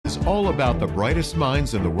all about the brightest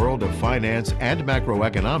minds in the world of finance and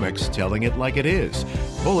macroeconomics telling it like it is.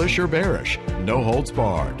 Bullish or bearish, no holds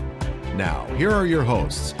barred. Now, here are your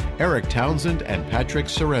hosts, Eric Townsend and Patrick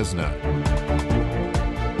Serezna.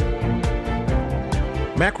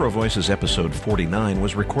 Macro Voices episode 49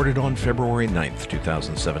 was recorded on February 9th,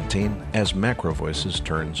 2017, as Macro Voices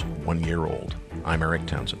turns 1 year old. I'm Eric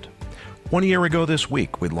Townsend. 1 year ago this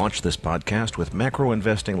week, we launched this podcast with macro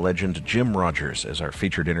investing legend Jim Rogers as our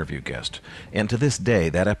featured interview guest, and to this day,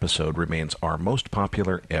 that episode remains our most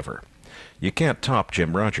popular ever. You can't top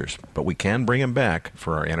Jim Rogers, but we can bring him back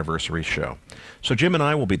for our anniversary show. So Jim and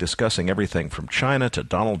I will be discussing everything from China to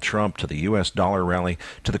Donald Trump to the U.S. dollar rally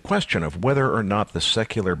to the question of whether or not the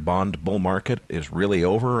secular bond bull market is really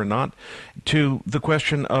over or not, to the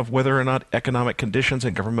question of whether or not economic conditions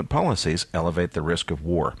and government policies elevate the risk of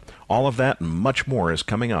war. All of that and much more is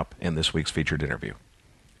coming up in this week's featured interview.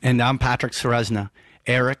 And I'm Patrick Serezna.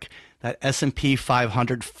 Eric, that S&P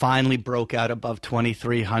 500 finally broke out above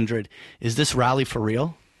 2,300. Is this rally for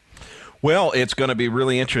real? Well, it's going to be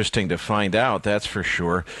really interesting to find out, that's for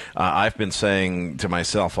sure. I've been saying to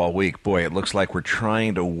myself all week, boy, it looks like we're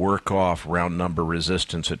trying to work off round number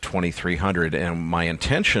resistance at 2,300, and my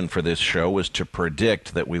intention for this show was to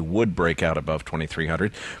predict that we would break out above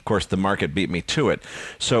 2,300. Of course, the market beat me to it.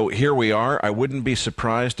 So here we are. I wouldn't be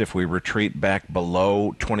surprised if we retreat back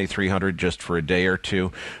below 2,300 just for a day or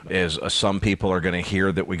two. As some people are going to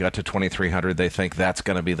hear that we got to 2,300, they think that's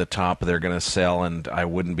going to be the top. They're going to sell, and I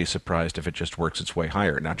wouldn't be surprised if it just works its way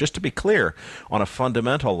higher. Now, just to be clear, on a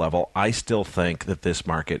fundamental level, I still think that this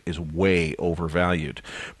market is way overvalued.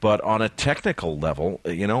 But on a technical level,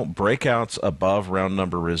 breakouts above round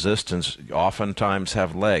number resistance oftentimes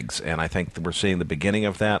have legs, and I think that we're seeing the beginning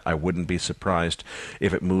of that. I wouldn't be surprised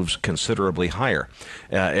if it moves considerably higher.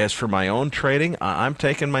 As for my own trading, I'm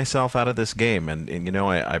taking myself out of this game, and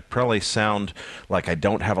I probably sound like I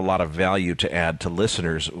don't have a lot of value to add to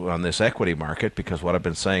listeners on this equity market, because what I've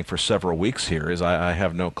been saying for several weeks here is I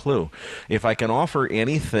have no clue. If I can offer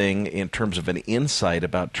anything in terms of an insight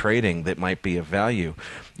about trading that might be of value,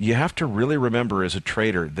 you have to really remember as a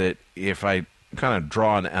trader that if I kind of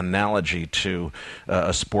draw an analogy to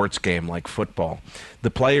a sports game like football, the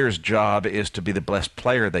player's job is to be the best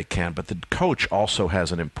player they can, but the coach also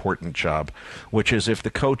has an important job, which is if the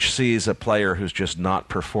coach sees a player who's just not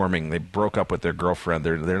performing, they broke up with their girlfriend,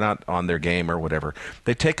 they're not on their game or whatever,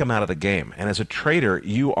 they take them out of the game. And as a trader,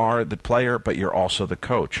 you are the player, but you're also the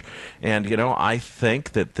coach. And, I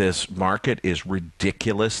think that this market is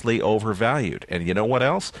ridiculously overvalued. And you know what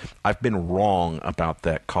else? I've been wrong about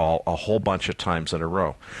that call a whole bunch of times in a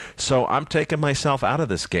row. So I'm taking myself out of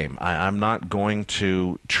this game. I'm not going to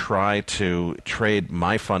try to trade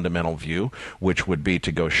my fundamental view, which would be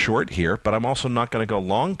to go short here, but I'm also not going to go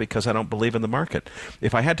long because I don't believe in the market.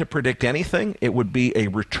 If I had to predict anything, it would be a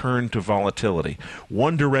return to volatility.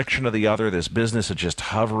 One direction or the other, this business is just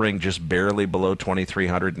hovering just barely below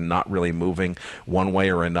 2,300 and not really moving one way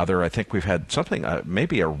or another. I think we've had something,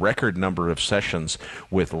 maybe a record number of sessions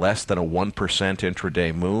with less than a 1%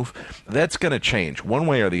 intraday move. That's going to change. One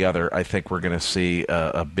way or the other, I think we're going to see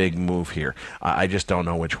a big move here. I just don't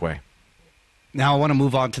know which way. Now I want to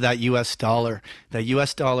move on to that U.S. dollar. The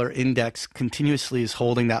U.S. dollar index continuously is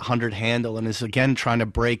holding that 100 handle and is again trying to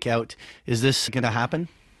break out. Is this going to happen?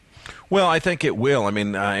 Well, I think it will.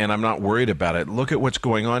 And I'm not worried about it. Look at what's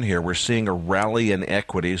going on here. We're seeing a rally in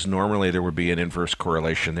equities. Normally, there would be an inverse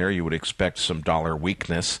correlation there. You would expect some dollar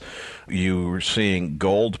weakness. You're seeing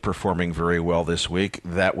gold performing very well this week.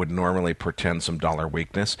 That would normally portend some dollar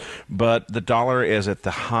weakness. But the dollar is at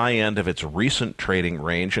the high end of its recent trading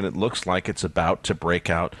range, and it looks like it's about to break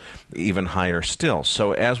out even higher still.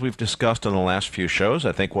 So as we've discussed in the last few shows,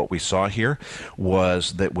 I think what we saw here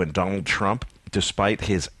was that when Donald Trump, despite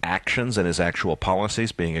his actions and his actual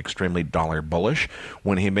policies being extremely dollar bullish,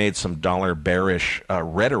 when he made some dollar bearish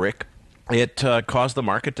rhetoric, it caused the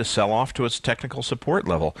market to sell off to its technical support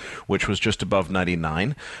level, which was just above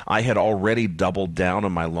 99. I had already doubled down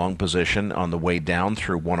on my long position on the way down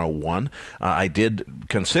through 101. I did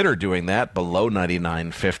consider doing that below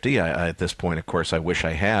 99.50. At this point, of course, I wish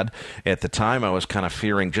I had. At the time, I was kind of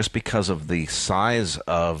fearing, just because of the size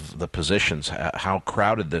of the positions, how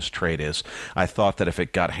crowded this trade is, I thought that if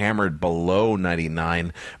it got hammered below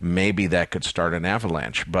 99, maybe that could start an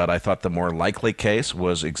avalanche. But I thought the more likely case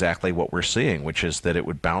was exactly what we're seeing, which is that it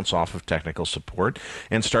would bounce off of technical support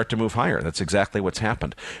and start to move higher. That's exactly what's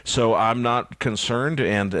happened. So I'm not concerned.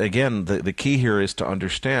 And again, the key here is to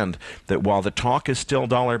understand that while the talk is still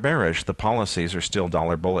dollar bearish, the policies are still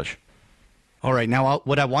dollar bullish. All right. Now,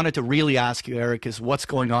 what I wanted to really ask you, Eric, is what's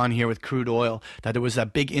going on here with crude oil? That there was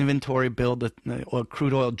that big inventory build that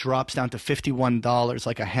crude oil drops down to $51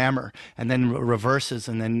 like a hammer and then reverses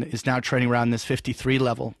and then is now trading around this 53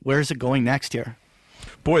 level. Where is it going next year?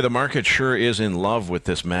 Boy, the market sure is in love with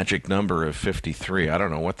this magic number of 53. I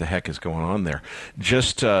don't know what the heck is going on there.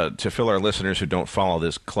 Just to fill our listeners who don't follow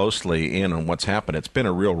this closely in on what's happened, it's been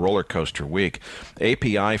a real roller coaster week.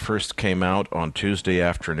 API first came out on Tuesday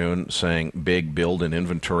afternoon saying big build in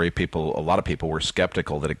inventory. A lot of people were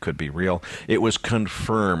skeptical that it could be real. It was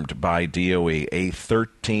confirmed by DOE, a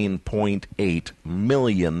 13.8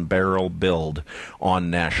 million barrel build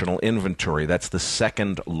on national inventory. That's the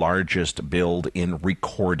second largest build in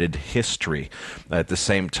recorded history. At the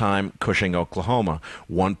same time, Cushing, Oklahoma,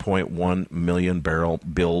 1.1 million barrel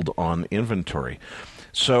build on inventory.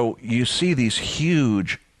 So you see these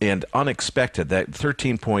huge and unexpected, that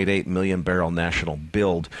 13.8 million barrel national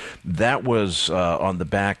build, that was on the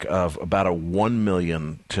back of about a 1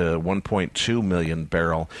 million to 1.2 million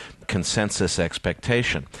barrel consensus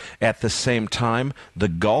expectation. At the same time, the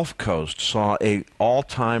Gulf Coast saw a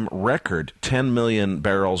all-time record 10 million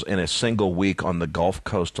barrels in a single week on the Gulf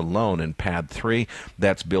Coast alone in Pad 3.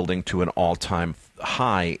 That's building to an all-time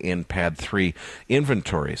high in Pad 3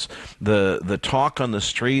 inventories. The talk on the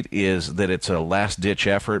street is that it's a last-ditch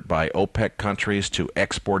effort by OPEC countries to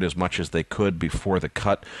export as much as they could before the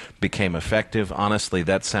cut became effective. Honestly,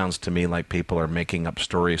 that sounds to me like people are making up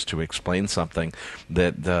stories to explain something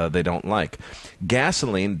that they don't like.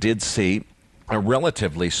 Gasoline did see a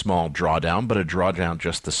relatively small drawdown, but a drawdown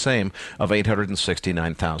just the same of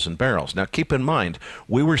 869,000 barrels. Now, keep in mind,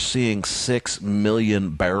 we were seeing 6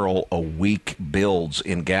 million barrel a week builds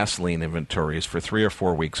in gasoline inventories for 3 or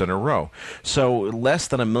 4 weeks in a row. So less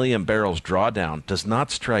than a million barrels drawdown does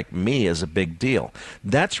not strike me as a big deal.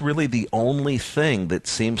 That's really the only thing that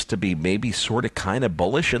seems to be maybe sort of kind of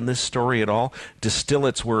bullish in this story at all.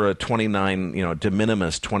 Distillates were a de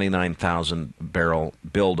minimis 29,000 barrel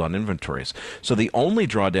build on inventories. So the only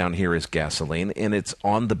drawdown here is gasoline, and it's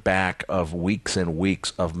on the back of weeks and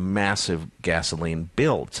weeks of massive gasoline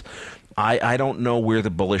builds. I don't know where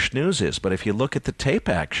the bullish news is, but if you look at the tape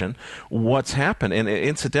action, what's happened, and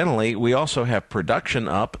incidentally, we also have production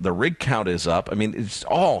up, the rig count is up. I mean, it's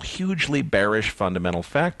all hugely bearish fundamental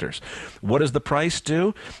factors. What does the price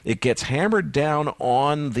do? It gets hammered down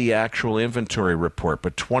on the actual inventory report,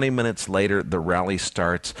 but 20 minutes later, the rally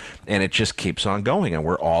starts, and it just keeps on going, and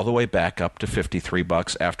we're all the way back up to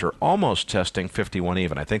 $53 after almost testing 51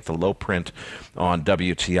 even. I think the low print on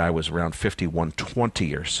WTI was around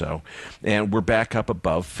 51.20 or so. And we're back up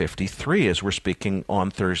above 53 as we're speaking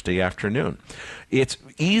on Thursday afternoon. It's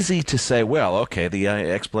easy to say, well, okay, the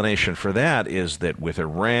explanation for that is that with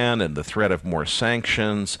Iran and the threat of more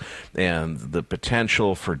sanctions and the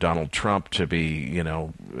potential for Donald Trump to be,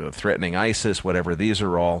 threatening ISIS, whatever, these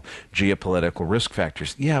are all geopolitical risk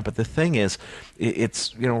factors. Yeah, but the thing is,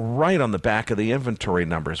 it's, right on the back of the inventory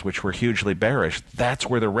numbers, which were hugely bearish. That's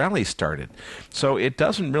where the rally started. So it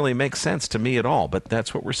doesn't really make sense to me at all, but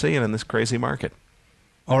that's what we're seeing in this crazy market.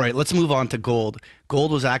 All right, let's move on to gold.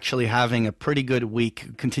 Gold was actually having a pretty good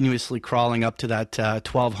week, continuously crawling up to that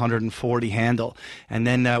 1,240 handle. And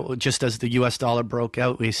then just as the U.S. dollar broke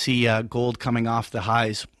out, we see gold coming off the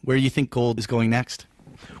highs. Where do you think gold is going next?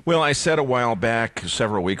 Well, I said a while back,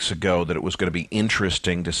 several weeks ago, that it was going to be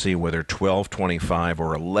interesting to see whether 1225 or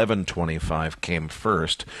 1125 came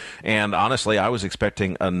first. And honestly, I was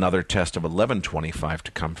expecting another test of 1125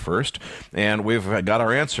 to come first. And we've got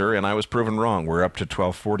our answer, and I was proven wrong. We're up to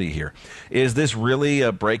 1240 here. Is this really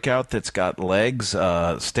a breakout that's got legs?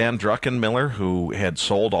 Stan Druckenmiller, who had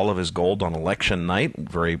sold all of his gold on election night,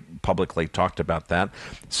 very publicly talked about that,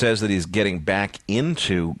 says that he's getting back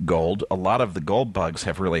into gold. A lot of the gold bugs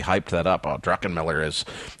have really hyped that up. Oh, Druckenmiller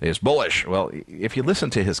is bullish. Well, if you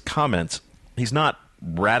listen to his comments, he's not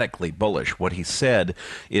radically bullish. What he said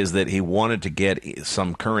is that he wanted to get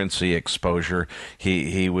some currency exposure.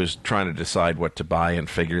 He was trying to decide what to buy and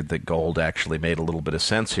figured that gold actually made a little bit of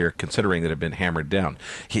sense here, considering that it had been hammered down.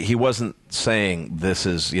 He wasn't saying this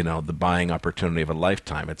is, the buying opportunity of a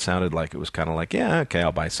lifetime. It sounded like it was kind of like, yeah, okay,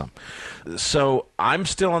 I'll buy some. So I'm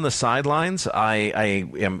still on the sidelines. I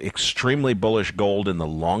am extremely bullish gold in the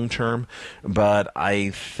long term, but I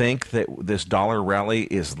think that this dollar rally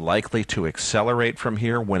is likely to accelerate from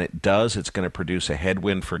here. When it does, it's going to produce a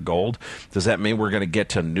headwind for gold. Does that mean we're going to get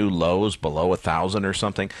to new lows below 1,000 or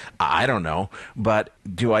something? I don't know. But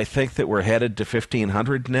do I think that we're headed to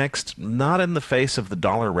 1,500 next? Not in the face of the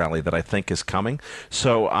dollar rally that I think think is coming.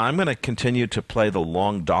 So I'm going to continue to play the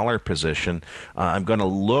long dollar position. I'm going to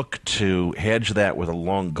look to hedge that with a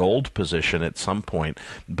long gold position at some point.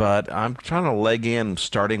 But I'm trying to leg in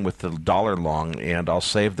starting with the dollar long, and I'll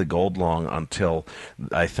save the gold long until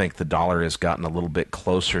I think the dollar has gotten a little bit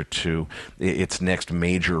closer to its next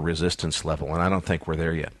major resistance level. And I don't think we're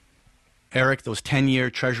there yet. Eric, those 10-year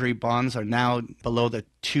Treasury bonds are now below the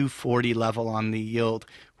 240 level on the yield.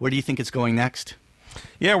 Where do you think it's going next?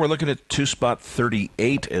 Yeah, we're looking at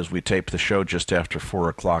 2.38 as we tape the show just after 4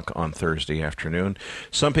 o'clock on Thursday afternoon.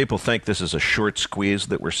 Some people think this is a short squeeze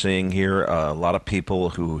that we're seeing here. A lot of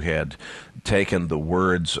people who had taken the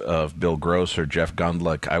words of Bill Gross or Jeff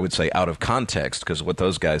Gundlach, I would say, out of context, because what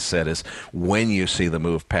those guys said is when you see the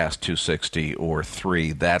move past 260 or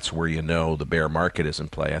 3, that's where you know the bear market is in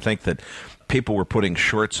play. I think that people were putting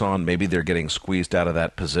shorts on. Maybe they're getting squeezed out of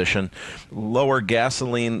that position. Lower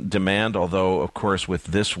gasoline demand, although, of course, with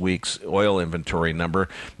this week's oil inventory number,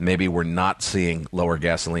 maybe we're not seeing lower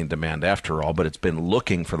gasoline demand after all, but it's been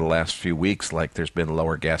looking for the last few weeks like there's been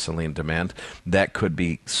lower gasoline demand. That could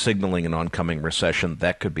be signaling an oncoming recession.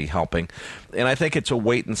 That could be helping. And I think it's a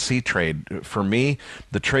wait-and-see trade. For me,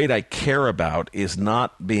 the trade I care about is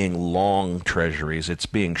not being long treasuries. It's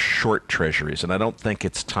being short treasuries, and I don't think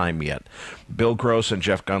it's time yet. Bill Gross and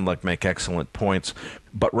Jeff Gundlach make excellent points,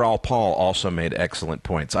 but Raoul Pal also made excellent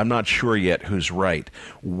points. I'm not sure yet who's right.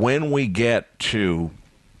 When we get to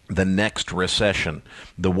the next recession,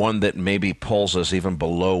 the one that maybe pulls us even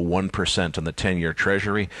below 1% on the 10-year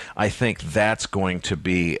Treasury, I think that's going to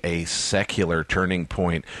be a secular turning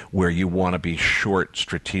point where you want to be short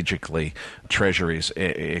strategically Treasuries,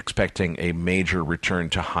 expecting a major return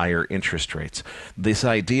to higher interest rates. This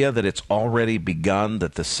idea that it's already begun,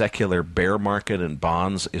 that the secular bear market in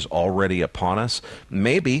bonds is already upon us,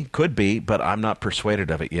 maybe, could be, but I'm not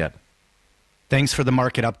persuaded of it yet. Thanks for the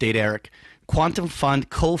market update, Eric. Quantum Fund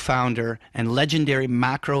co-founder and legendary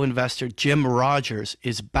macro investor Jim Rogers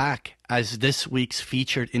is back as this week's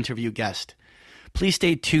featured interview guest. Please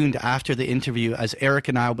stay tuned after the interview, as Eric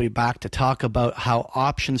and I will be back to talk about how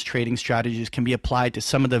options trading strategies can be applied to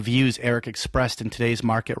some of the views Eric expressed in today's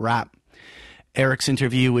market wrap. Eric's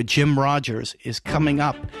interview with Jim Rogers is coming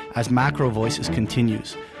up as Macro Voices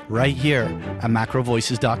continues, right here at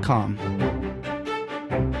macrovoices.com.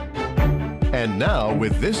 And now,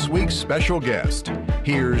 with this week's special guest,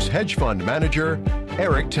 here's hedge fund manager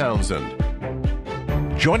Eric Townsend.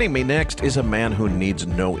 Joining me next is a man who needs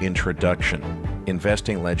no introduction,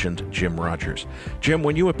 investing legend Jim Rogers. Jim,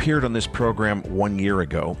 when you appeared on this program 1 year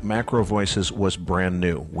ago, Macro Voices was brand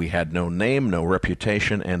new. We had no name, no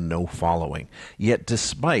reputation, and no following. Yet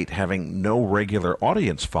despite having no regular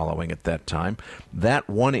audience following at that time, that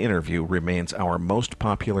one interview remains our most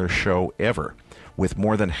popular show ever, with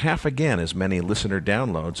more than half again as many listener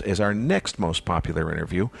downloads as our next most popular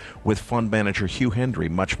interview with fund manager Hugh Hendry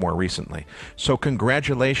much more recently. So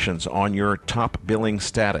congratulations on your top billing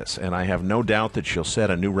status, and I have no doubt that you'll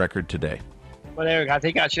set a new record today. Well, Eric, I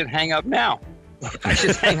think I should hang up now. I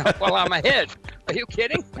should hang up while I'm ahead. Are you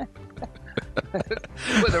kidding?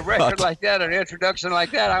 With a record like that, an introduction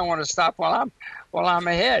like that, I want to stop while I'm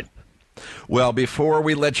ahead. Well, before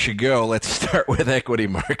we let you go, let's start with equity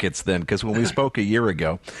markets then, because when we spoke a year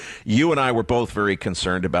ago, you and I were both very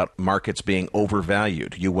concerned about markets being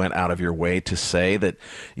overvalued. You went out of your way to say that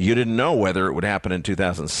you didn't know whether it would happen in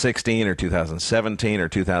 2016 or 2017 or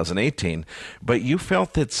 2018, but you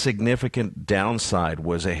felt that significant downside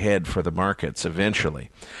was ahead for the markets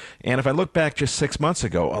eventually. And if I look back just 6 months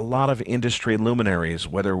ago, a lot of industry luminaries,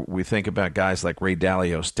 whether we think about guys like Ray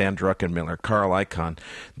Dalio, Stan Druckenmiller, Carl Icahn,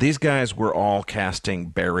 these guys were all casting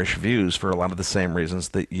bearish views for a lot of the same reasons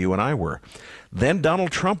that you and I were. Then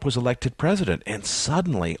Donald Trump was elected president, and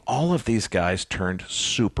suddenly all of these guys turned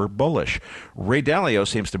super bullish. Ray Dalio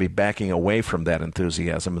seems to be backing away from that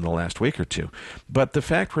enthusiasm in the last week or two. But the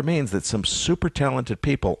fact remains that some super talented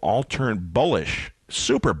people all turned bullish,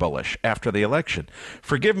 super bullish, after the election.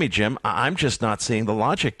 Forgive me, Jim, I'm just not seeing the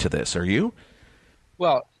logic to this. Are you?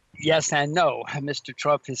 Well, yes and no. Mr.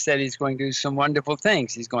 Trump has said he's going to do some wonderful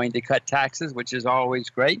things. He's going to cut taxes, which is always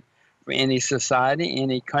great for any society,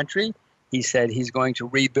 any country. He said he's going to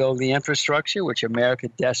rebuild the infrastructure, which America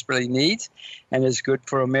desperately needs and is good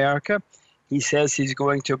for America. He says he's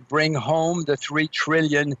going to bring home the $3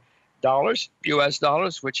 trillion, U.S.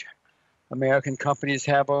 dollars, which American companies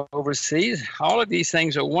have overseas. All of these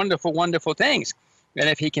things are wonderful, wonderful things. And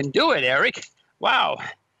if he can do it, Eric, wow,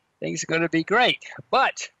 things are going to be great.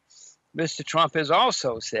 But Mr. Trump has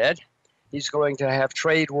also said he's going to have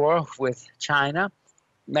trade war with China,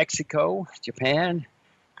 Mexico, Japan,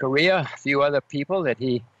 Korea, a few other people that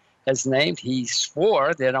he has named. He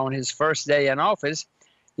swore that on his first day in office,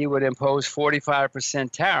 he would impose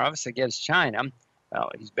 45% tariffs against China.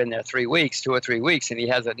 Well, he's been there 3 weeks, 2 or 3 weeks, and he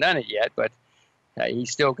hasn't done it yet, but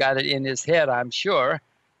he's still got it in his head, I'm sure.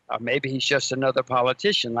 Maybe he's just another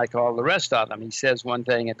politician like all the rest of them. He says one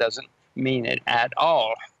thing and doesn't mean it at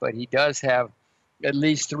all, but he does have at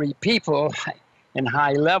least 3 people in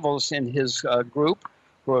high levels in his group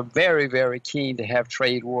who are very, very keen to have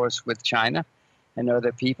trade wars with China and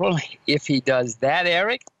other people. If he does that,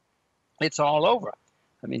 Eric, it's all over.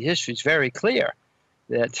 I mean, history's very clear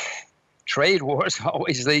that trade wars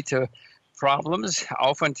always lead to problems,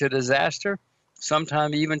 often to disaster,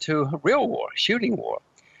 sometimes even to real war, shooting war.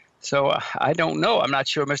 So I don't know. I'm not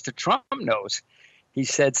sure Mr. Trump knows. He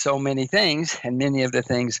said so many things, and many of the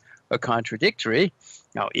things are contradictory.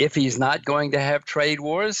 Now, if he's not going to have trade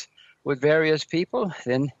wars with various people,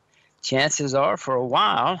 then chances are for a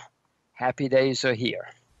while, happy days are here.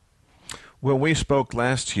 When we spoke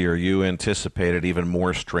last year, you anticipated even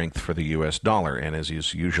more strength for the U.S. dollar, and as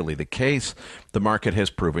is usually the case, the market has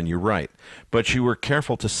proven you right. But you were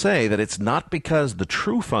careful to say that it's not because the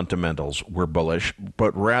true fundamentals were bullish,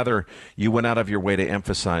 but rather you went out of your way to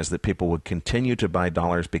emphasize that people would continue to buy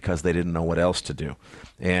dollars because they didn't know what else to do.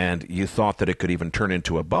 And you thought that it could even turn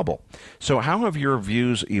into a bubble. So how have your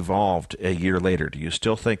views evolved a year later? Do you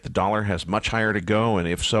still think the dollar has much higher to go, and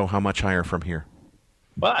if so, how much higher from here?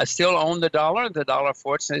 Well, I still own the dollar. The dollar,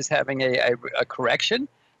 fortunately, is having a correction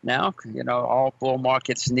now. You know, all bull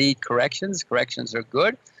markets need corrections. Corrections are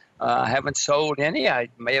good. I haven't sold any. I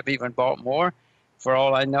may have even bought more for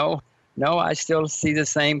all I know. No, I still see the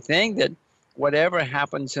same thing, that whatever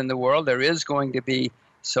happens in the world, there is going to be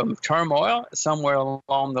some turmoil somewhere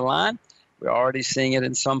along the line. We're already seeing it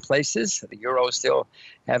in some places. The euro is still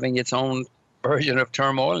having its own version of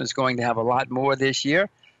turmoil and is going to have a lot more this year.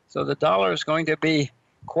 So the dollar is going to be,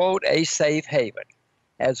 quote, a safe haven.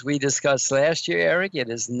 As we discussed last year, Eric, it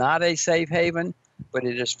is not a safe haven, but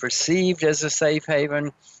it is perceived as a safe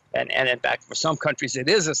haven. And in fact, for some countries, it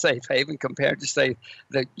is a safe haven compared to, say,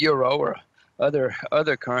 the euro or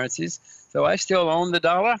other currencies. So I still own the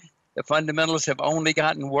dollar. The fundamentals have only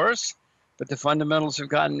gotten worse, but the fundamentals have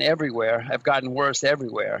gotten worse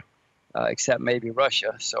everywhere, except maybe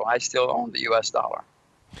Russia. So I still own the U.S. dollar.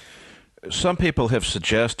 Some people have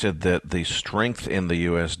suggested that the strength in the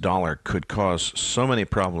U.S. dollar could cause so many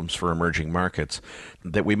problems for emerging markets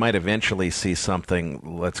that we might eventually see something,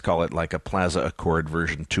 let's call it like a Plaza Accord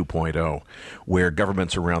version 2.0, where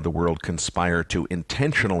governments around the world conspire to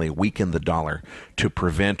intentionally weaken the dollar to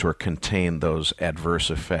prevent or contain those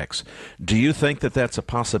adverse effects. Do you think that that's a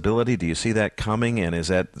possibility? Do you see that coming? And is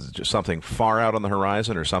that just something far out on the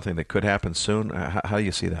horizon or something that could happen soon? How do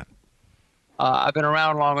you see that? I've been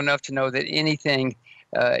around long enough to know that anything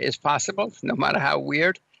is possible, no matter how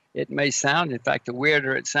weird it may sound. In fact, the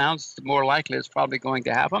weirder it sounds, the more likely it's probably going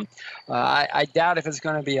to happen. I doubt if it's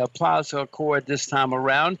going to be a Plaza Accord this time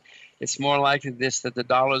around. It's more likely that the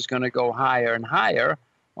dollar is going to go higher and higher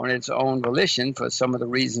on its own volition for some of the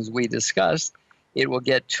reasons we discussed. It will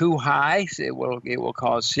get too high. It will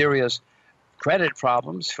cause serious credit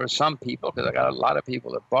problems for some people, because I got a lot of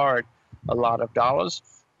people that borrowed a lot of dollars.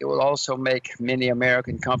 It will also make many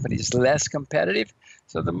American companies less competitive.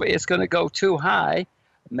 So it's going to go too high,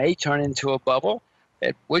 may turn into a bubble,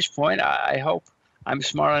 at which point I hope I'm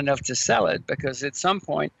smart enough to sell it, because at some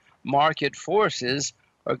point market forces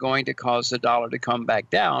are going to cause the dollar to come back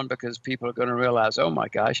down, because people are going to realize, oh my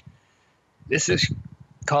gosh, this is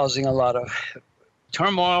causing a lot of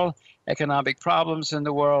turmoil, economic problems in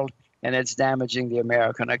the world, and it's damaging the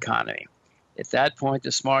American economy. At that point,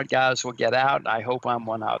 the smart guys will get out, and I hope I'm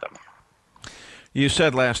one of them. You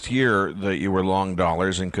said last year that you were long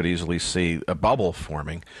dollars and could easily see a bubble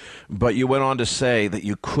forming, but you went on to say that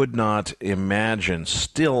you could not imagine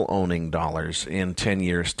still owning dollars in 10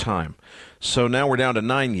 years' time. So now we're down to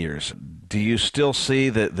 9 years. Do you still see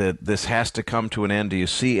that this has to come to an end? Do you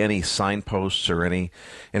see any signposts or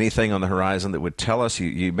anything on the horizon that would tell us?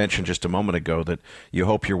 You mentioned just a moment ago that you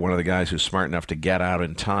hope you're one of the guys who's smart enough to get out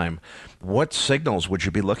in time. What signals would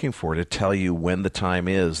you be looking for to tell you when the time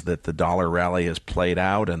is that the dollar rally has played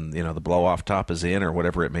out and the blow-off top is in, or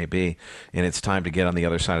whatever it may be, and it's time to get on the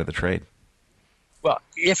other side of the trade? Well,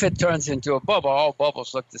 if it turns into a bubble, all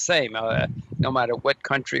bubbles look the same. No matter what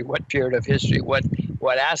country, what period of history, what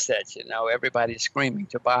assets, everybody's screaming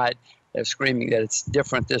to buy it. They're screaming that it's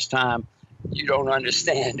different this time. You don't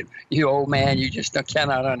understand. You old man, you just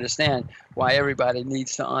cannot understand why everybody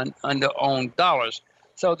needs to own dollars.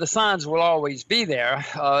 So the signs will always be there.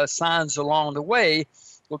 Signs along the way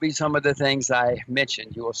will be some of the things I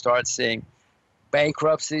mentioned. You will start seeing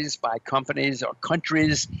bankruptcies by companies or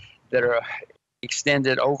countries that are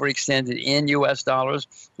overextended in U.S. dollars.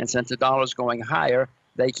 And since the dollar is going higher,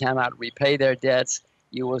 they cannot repay their debts.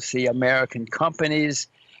 You will see American companies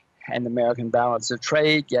and American balance of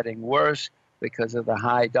trade getting worse because of the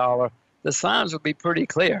high dollar. The signs will be pretty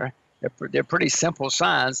clear. They're pretty simple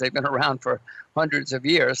signs. They've been around for hundreds of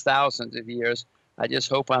years, thousands of years. I just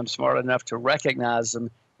hope I'm smart enough to recognize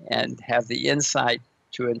them and have the insight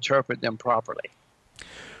to interpret them properly.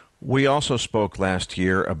 We also spoke last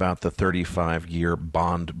year about the 35-year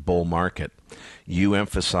bond bull market. You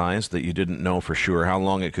emphasized that you didn't know for sure how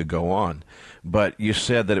long it could go on, but you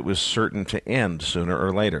said that it was certain to end sooner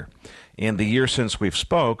or later. In the year since we've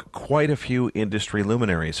spoke, quite a few industry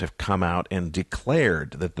luminaries have come out and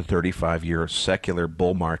declared that the 35-year secular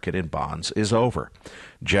bull market in bonds is over.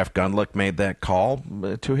 Jeff Gundlach made that call,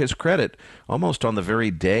 to his credit, almost on the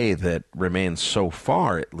very day that remains so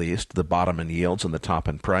far, at least, the bottom in yields and the top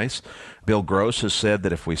in price. Bill Gross has said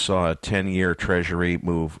that if we saw a 10-year Treasury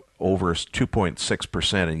move over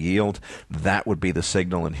 2.6% in yield, that would be the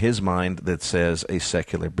signal in his mind that says a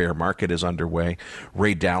secular bear market is underway.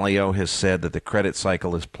 Ray Dalio has said that the credit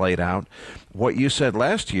cycle is played out. What you said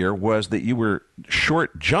last year was that you were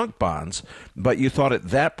short junk bonds, but you thought at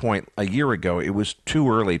that point a year ago it was too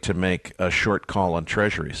early to make a short call on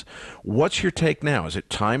treasuries. What's your take now? Is it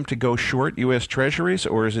time to go short U.S. treasuries,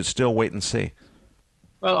 or is it still wait and see?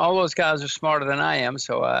 Well, all those guys are smarter than I am,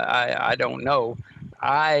 so I don't know.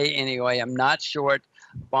 I, anyway, am not short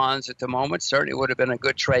bonds at the moment. Certainly would have been a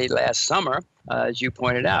good trade last summer. As you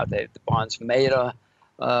pointed out, the bonds made a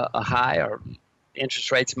high, or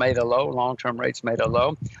interest rates made a low, long-term rates made a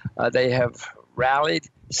low. They have rallied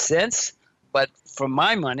since, but for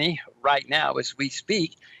my money, right now, as we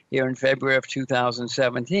speak, here in February of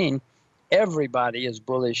 2017, everybody is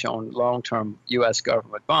bullish on long-term U.S.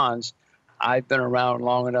 government bonds. I've been around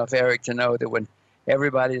long enough, Eric, to know that when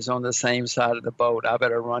everybody's on the same side of the boat, I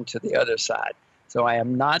better run to the other side. So I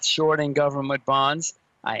am not shorting government bonds.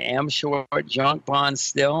 I am short junk bonds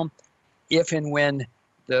still. If and when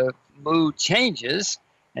the mood changes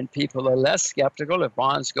and people are less skeptical, if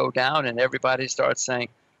bonds go down and everybody starts saying,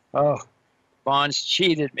 oh, bonds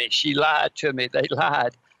cheated me, she lied to me, they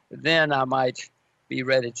lied, then I might be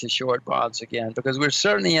ready to short bonds again, because we're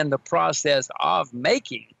certainly in the process of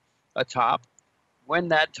making a top. When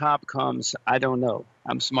that top comes, I don't know.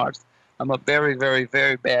 I'm smart. I'm a very, very,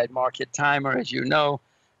 very bad market timer, as you know.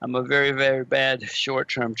 I'm a very, very bad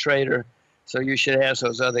short-term trader. So you should ask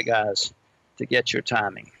those other guys to get your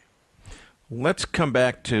timing. Let's come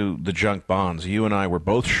back to the junk bonds. You and I were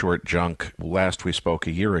both short junk last we spoke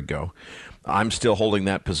a year ago. I'm still holding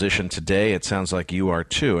that position today. It sounds like you are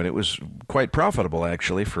too, and it was quite profitable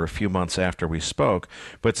actually for a few months after we spoke.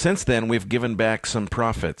 But since then, we've given back some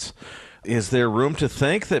profits. Is there room to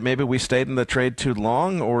think that maybe we stayed in the trade too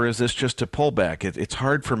long, or is this just a pullback? It's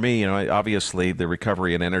hard for me. Obviously the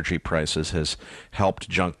recovery in energy prices has helped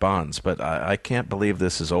junk bonds, but I can't believe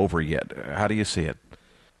this is over yet. How do you see it?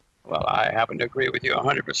 Well, I happen to agree with you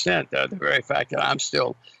 100%. The very fact that I'm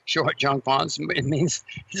still short junk bonds, it means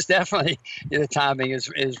it's definitely the timing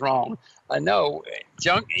is wrong. No,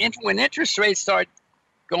 when interest rates start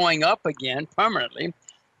going up again permanently,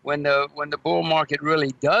 when the bull market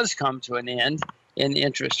really does come to an end in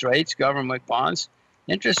interest rates, government bonds,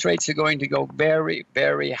 interest rates are going to go very,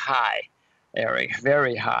 very high, Eric,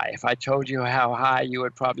 very high. If I told you how high, you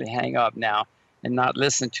would probably hang up now and not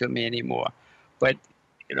listen to me anymore. But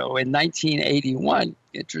in 1981,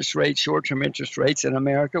 short-term interest rates in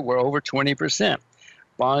America were over 20%.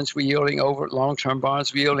 Bonds were yielding long-term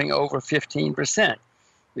bonds were yielding over 15%.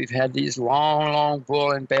 We've had these long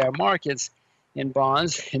bull and bear markets in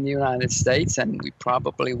bonds in the United States, and we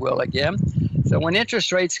probably will again. So when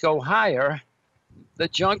interest rates go higher, the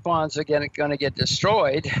junk bonds are going to get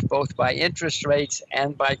destroyed, both by interest rates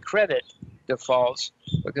and by credit defaults,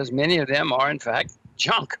 because many of them are, in fact,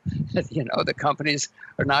 junk. The companies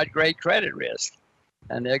are not great credit risk,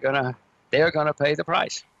 and they're gonna pay the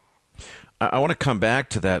price. I want to come back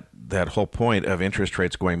to that whole point of interest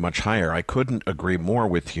rates going much higher. I couldn't agree more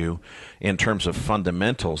with you in terms of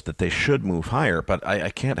fundamentals that they should move higher, but I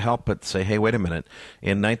can't help but say, hey, wait a minute.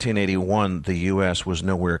 In 1981, the U.S. was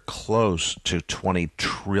nowhere close to $20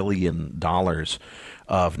 trillion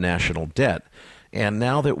of national debt. And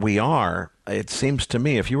now that we are, it seems to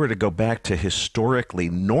me, if you were to go back to historically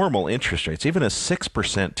normal interest rates, even a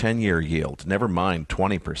 6% 10-year yield, never mind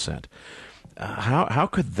 20%, How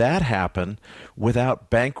could that happen without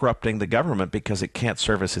bankrupting the government because it can't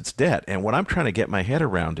service its debt? And what I'm trying to get my head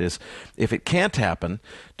around is, if it can't happen,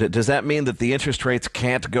 does that mean that the interest rates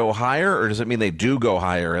can't go higher, or does it mean they do go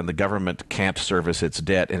higher and the government can't service its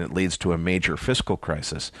debt and it leads to a major fiscal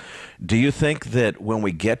crisis? Do you think that when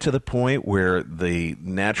we get to the point where the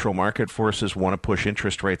natural market forces want to push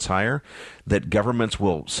interest rates higher, that governments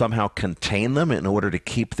will somehow contain them in order to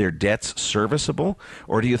keep their debts serviceable?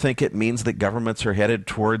 Or do you think it means that governments are headed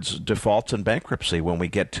towards defaults and bankruptcy when we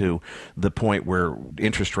get to the point where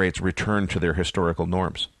interest rates return to their historical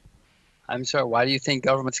norms? I'm sorry, why do you think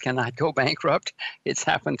governments cannot go bankrupt? It's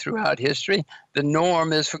happened throughout history. The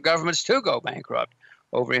norm is for governments to go bankrupt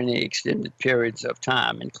over any extended periods of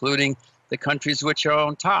time, including the countries which are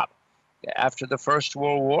on top. After the First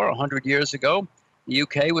World War, 100 years ago, the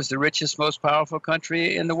UK was the richest, most powerful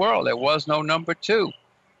country in the world. There was no number two.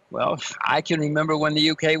 Well, I can remember when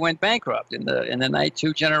the UK went bankrupt in the night,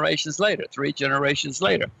 2 generations later, 3 generations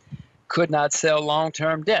later. Could not sell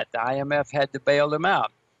long-term debt. The IMF had to bail them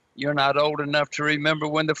out. You're not old enough to remember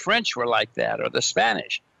when the French were like that, or the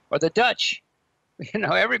Spanish, or the Dutch.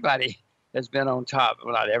 Everybody has been on top.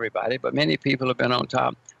 Well, not everybody, but many people have been on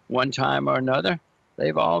top one time or another.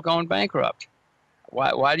 They've all gone bankrupt.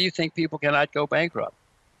 Why do you think people cannot go bankrupt?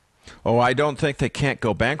 Oh, I don't think they can't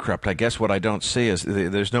go bankrupt. I guess what I don't see is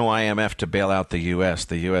there's no IMF to bail out the U.S.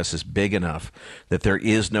 The U.S. is big enough that there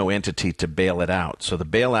is no entity to bail it out. So the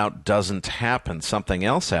bailout doesn't happen. Something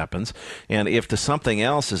else happens. And if the something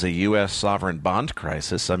else is a U.S. sovereign bond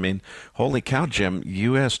crisis, I mean, holy cow, Jim,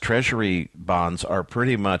 U.S. Treasury bonds are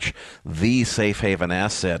pretty much the safe haven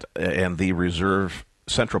asset and the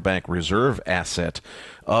central bank reserve asset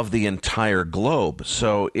of the entire globe.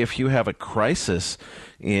 So if you have a crisis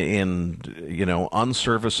in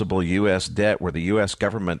unserviceable U.S. debt where the U.S.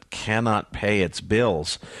 government cannot pay its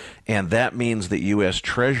bills, and that means that U.S.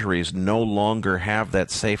 Treasuries no longer have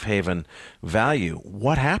that safe haven value,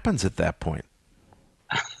 what happens at that point?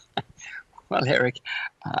 Well, Eric,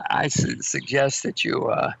 I suggest that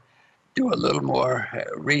you do a little more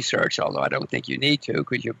research, although I don't think you need to,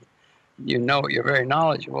 because you're very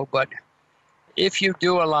knowledgeable. But if you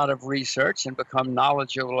do a lot of research and become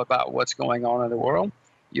knowledgeable about what's going on in the world,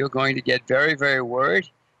 you're going to get very, very worried.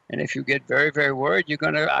 And if you get very, very worried, you're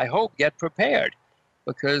going to, I hope, get prepared,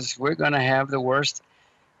 because we're going to have the worst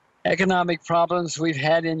economic problems we've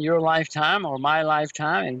had in your lifetime or my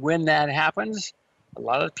lifetime. And when that happens, a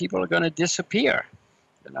lot of people are going to disappear.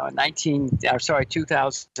 In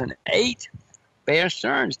 2008, Bear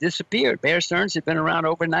Stearns disappeared. Bear Stearns had been around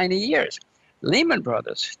over 90 years. Lehman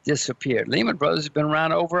Brothers disappeared. Lehman Brothers has been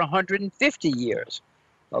around over 150 years.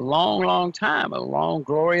 A long, long time, a long,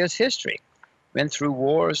 glorious history. Been through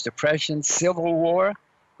wars, depression, civil war.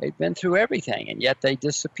 They've been through everything, and yet they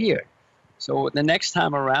disappeared. So the next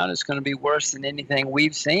time around, it's going to be worse than anything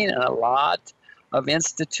we've seen, and a lot of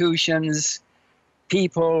institutions,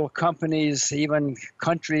 people, companies, even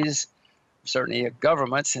countries, certainly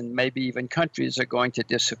governments, and maybe even countries are going to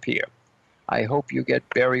disappear. I hope you get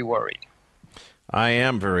very worried. I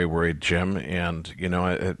am very worried, Jim, and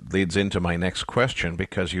it leads into my next question,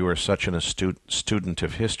 because you are such an astute student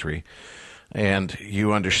of history, and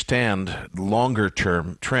you understand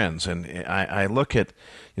longer-term trends. And I look at,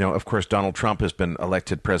 of course, Donald Trump has been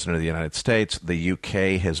elected president of the United States. The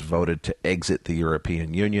UK has voted to exit the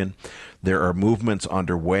European Union. There are movements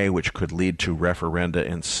underway which could lead to referenda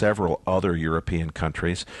in several other European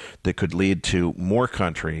countries that could lead to more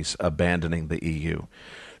countries abandoning the EU.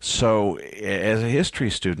 So, as a history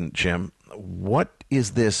student, Jim, what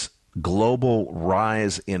is this global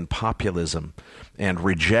rise in populism and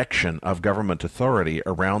rejection of government authority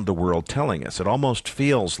around the world telling us? It almost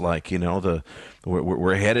feels like,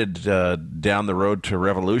 we're headed down the road to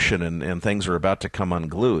revolution, and things are about to come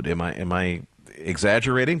unglued. Am I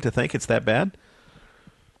exaggerating to think it's that bad?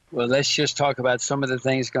 Well, let's just talk about some of the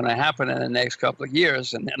things going to happen in the next couple of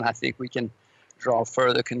years, and then I think we can draw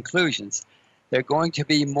further conclusions. There are going to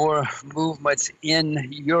be more movements in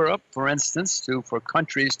Europe, for instance, for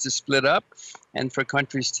countries to split up and for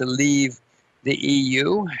countries to leave the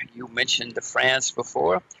EU. You mentioned France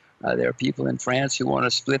before. There are people in France who want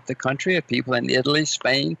to split the country. There are people in Italy,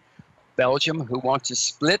 Spain, Belgium who want to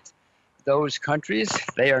split those countries.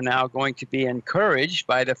 They are now going to be encouraged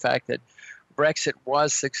by the fact that Brexit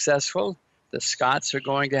was successful. The Scots are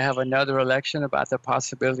going to have another election about the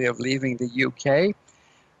possibility of leaving the UK.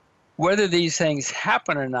 Whether these things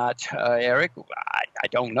happen or not, Eric, I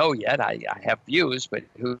don't know yet. I have views, but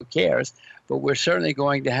who cares? But we're certainly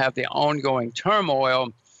going to have the ongoing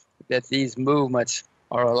turmoil that these movements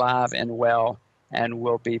are alive and well and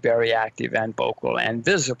will be very active and vocal and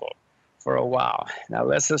visible. for a while. Now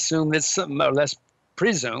let's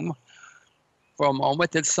presume for a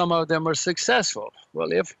moment that some of them are successful.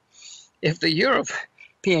 Well, if the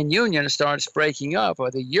European Union starts breaking up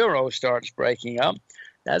or the euro starts breaking up,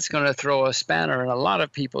 that's going to throw a spanner in a lot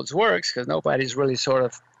of people's works because nobody's really sort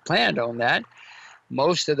of planned on that.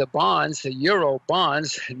 Most of the bonds, the euro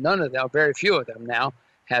bonds, none of them, very few of them now,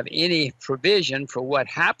 have any provision for what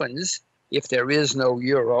happens if there is no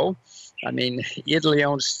euro. I mean, Italy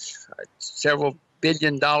owns several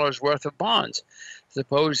 $billion worth of bonds.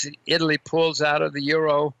 Suppose Italy pulls out of the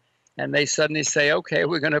euro and they suddenly say, okay,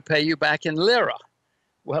 we're going to pay you back in lira.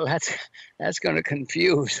 Well, that's going to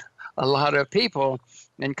confuse a lot of people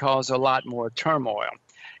and cause a lot more turmoil.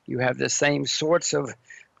 You have the same sorts of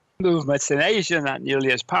movements in Asia, not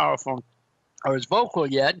nearly as powerful or as vocal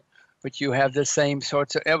yet, but you have the same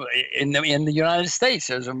sorts of, in the United States,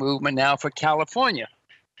 there's a movement now for California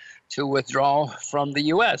to withdraw from the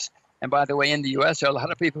U.S. And by the way, in the U.S., there are a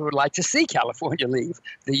lot of people who would like to see California leave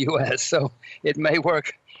the U.S., so it may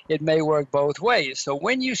work both ways. So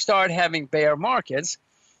when you start having bear markets,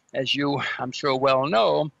 as you, I'm sure, well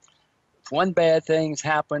know, one bad thing's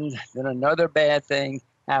happened, then another bad thing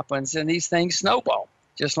happens, and these things snowball.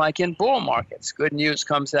 Just like in bull markets, good news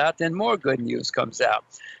comes out, then more good news comes out.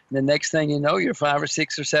 And the next thing you know, you're 5 or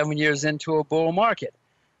 6 or 7 years into a bull market.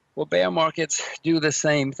 Well, bear markets do the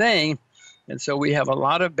same thing, and so we have a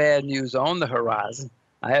lot of bad news on the horizon.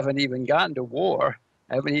 I haven't even gotten to war.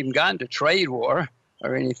 I haven't even gotten to trade war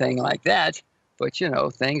or anything like that, but,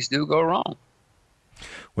 things do go wrong.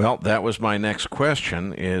 Well, that was my next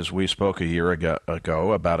question, is we spoke a year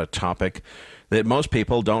ago about a topic that most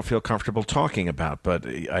people don't feel comfortable talking about, but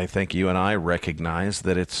I think you and I recognize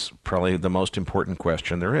that it's probably the most important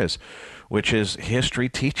question there is, which is history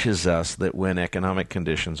teaches us that when economic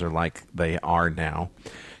conditions are like they are now,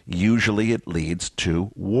 usually it leads to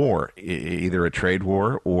war, either a trade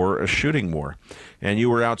war or a shooting war. And you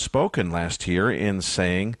were outspoken last year in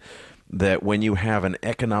saying that when you have an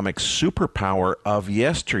economic superpower of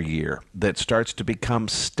yesteryear that starts to become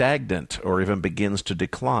stagnant or even begins to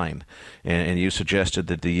decline, and you suggested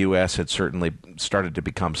that the U.S. had certainly started to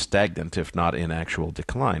become stagnant, if not in actual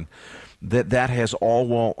decline, that has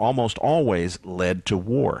almost always led to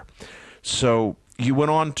war. So you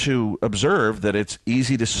went on to observe that it's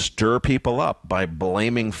easy to stir people up by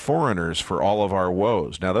blaming foreigners for all of our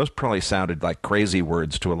woes. Now, those probably sounded like crazy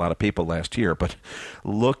words to a lot of people last year, but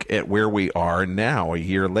look at where we are now, a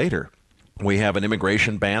year later. We have an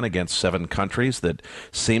immigration ban against 7 countries that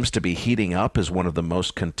seems to be heating up as one of the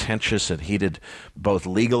most contentious and heated both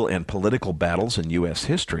legal and political battles in U.S.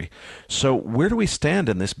 history. So where do we stand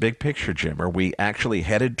in this big picture, Jim? Are we actually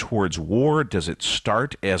headed towards war? Does it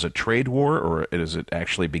start as a trade war, or does it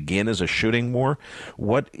actually begin as a shooting war?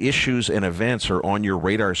 What issues and events are on your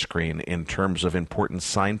radar screen in terms of important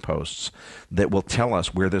signposts that will tell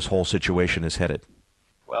us where this whole situation is headed?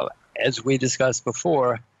 Well, as we discussed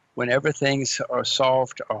before, whenever things are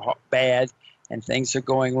soft or bad and things are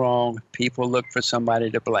going wrong, people look for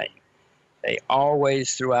somebody to blame. They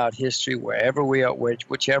always, throughout history, wherever we are,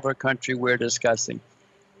 whichever country we're discussing,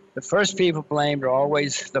 the first people blamed are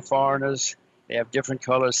always the foreigners. They have different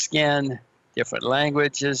color skin, different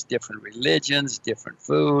languages, different religions, different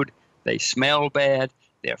food. They smell bad.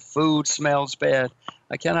 Their food smells bad.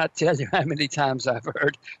 I cannot tell you how many times I've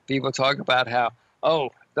heard people talk about how,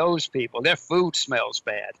 those people, their food smells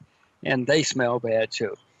bad, and they smell bad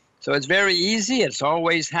too. So it's very easy. It's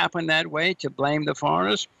always happened that way, to blame the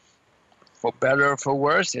foreigners, for better or for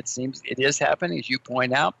worse. It seems it is happening, as you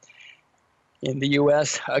point out, in the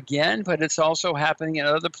U.S. again, but it's also happening in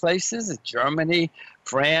other places, Germany,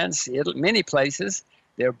 France, Italy, many places.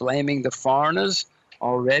 They're blaming the foreigners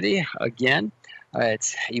already again.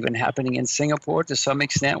 It's even happening in Singapore to some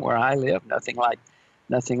extent, where I live. Nothing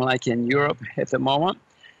like in Europe at the moment.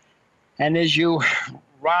 And as you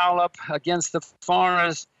rile up against the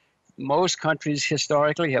foreigners, most countries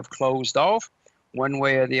historically have closed off one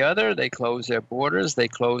way or the other. They close their borders, they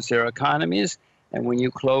close their economies. And when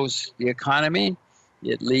you close the economy,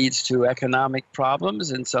 it leads to economic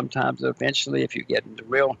problems. And sometimes eventually, if you get into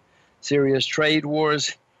real serious trade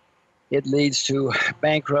wars, it leads to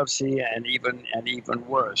bankruptcy and even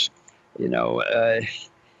worse.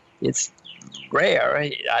 It's rare,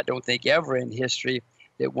 I don't think ever in history,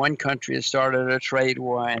 that one country has started a trade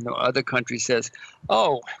war and the other country says,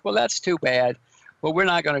 well, that's too bad. Well, we're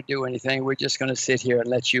not going to do anything. We're just going to sit here and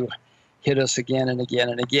let you hit us again and again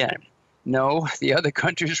and again. No, the other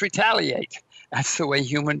countries retaliate. That's the way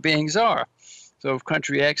human beings are. So if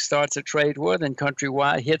country X starts a trade war, then country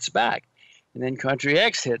Y hits back. And then country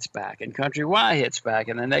X hits back, and country Y hits back.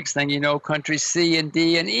 And the next thing you know, countries C and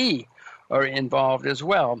D and E are involved as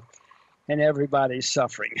well. And everybody's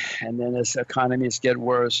suffering. And then as economies get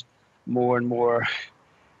worse, more and more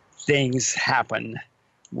things happen,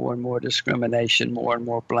 more and more discrimination, more and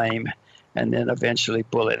more blame, and then eventually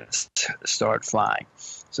bullets start flying.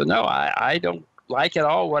 So no, I don't like at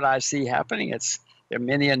all what I see happening. There are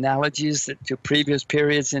many analogies to previous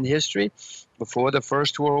periods in history. Before the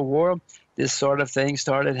First World War, this sort of thing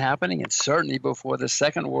started happening, and certainly before the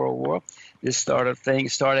Second World War, this sort of thing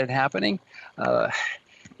started happening.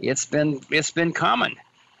 It's been common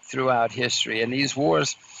throughout history, and these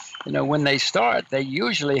wars, when they start, they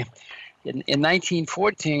usually, in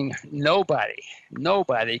 1914,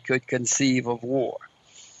 nobody could conceive of war,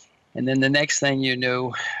 and then the next thing you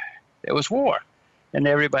knew, there was war, and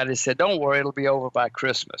everybody said, "Don't worry, it'll be over by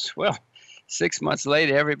Christmas." Well, 6 months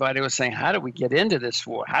later, everybody was saying, "How do we get into this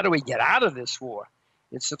war? How do we get out of this war?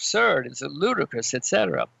 It's absurd. It's ludicrous,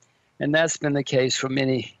 etc." And that's been the case for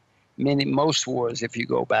most wars. If you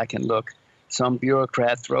go back and look, some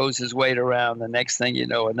bureaucrat throws his weight around. The next thing you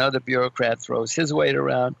know, another bureaucrat throws his weight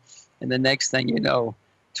around. And the next thing you know,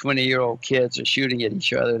 20-year-old kids are shooting at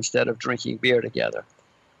each other instead of drinking beer together.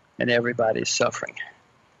 And everybody's suffering.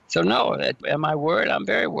 So no, am I worried? I'm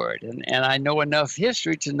very worried. And I know enough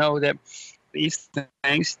history to know that these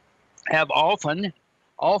things have often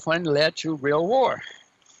led to real war.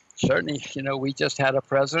 Certainly, we just had a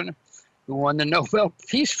president who won the Nobel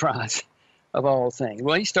Peace Prize, of all things.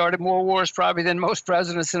 Well, he started more wars probably than most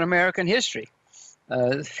presidents in American history.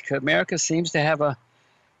 America seems to have a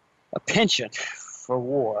penchant for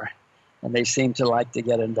war, and they seem to like to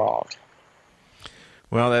get involved.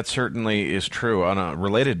 Well, that certainly is true. On a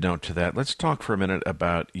related note to that, let's talk for a minute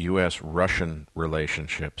about U.S.-Russian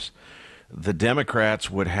relationships. The Democrats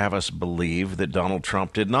would have us believe that Donald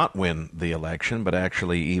Trump did not win the election, but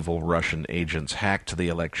actually evil Russian agents hacked the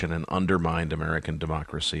election and undermined American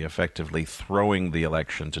democracy, effectively throwing the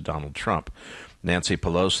election to Donald Trump. Nancy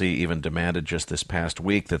Pelosi even demanded just this past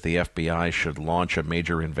week that the FBI should launch a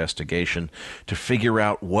major investigation to figure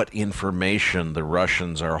out what information the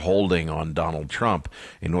Russians are holding on Donald Trump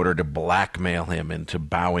in order to blackmail him into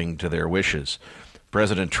bowing to their wishes.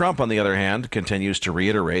 President Trump, on the other hand, continues to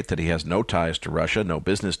reiterate that he has no ties to Russia, no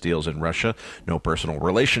business deals in Russia, no personal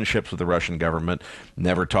relationships with the Russian government,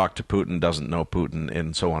 never talked to Putin, doesn't know Putin,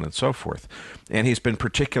 and so on and so forth. And he's been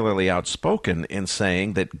particularly outspoken in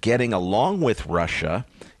saying that getting along with Russia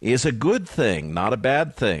is a good thing, not a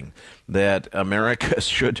bad thing, that America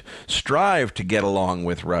should strive to get along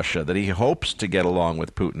with Russia, that he hopes to get along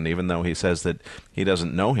with Putin, even though he says that he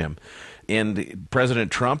doesn't know him. And President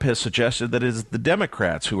Trump has suggested that it is the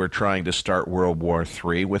Democrats who are trying to start World War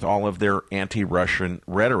III with all of their anti-Russian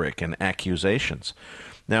rhetoric and accusations.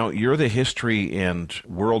 Now, you're the history and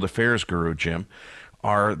world affairs guru, Jim.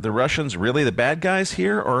 Are the Russians really the bad guys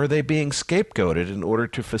here, or are they being scapegoated in order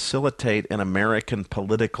to facilitate an American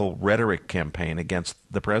political rhetoric campaign against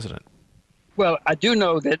the president? Well, I do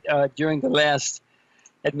know that during the last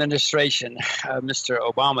administration, Mr.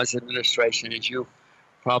 Obama's administration, as you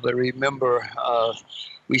probably remember,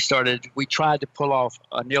 we tried to pull off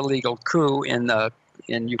an illegal coup in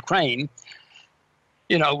Ukraine.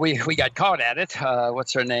 We got caught at it.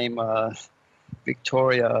 What's her name?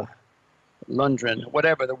 Victoria Lundgren,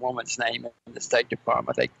 whatever the woman's name in the State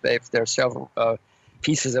Department. There are several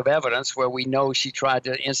pieces of evidence where we know she tried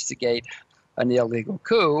to instigate an illegal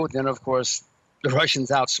coup. Then, of course, the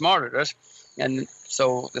Russians outsmarted us, and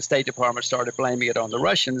so the State Department started blaming it on the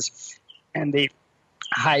Russians, and the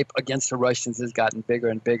hype against the Russians has gotten bigger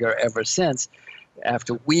and bigger ever since,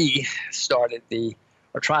 after we tried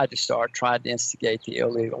to instigate the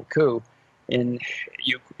illegal coup in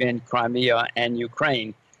Crimea and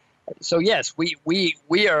Ukraine. So yes,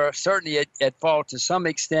 we are certainly at fault to some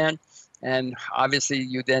extent, and obviously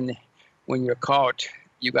when you're caught,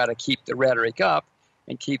 you got to keep the rhetoric up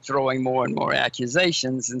and keep throwing more and more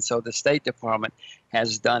accusations, and so the State Department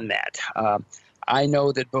has done that. I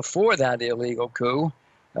know that before that illegal coup,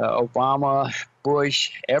 Obama,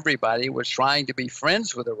 Bush, everybody was trying to be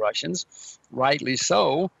friends with the Russians, rightly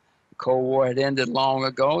so. The Cold War had ended long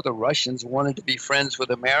ago. The Russians wanted to be friends with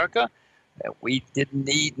America. We didn't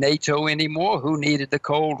need NATO anymore. Who needed the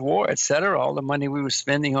Cold War, et cetera? All the money we were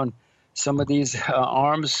spending on some of these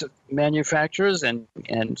arms manufacturers and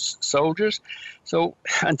soldiers. So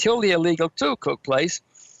until the illegal coup took place,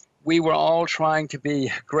 we were all trying to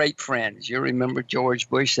be great friends. You remember George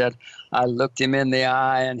Bush said, I looked him in the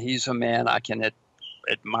eye, and he's a man I can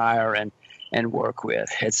admire and work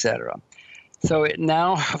with, etc. So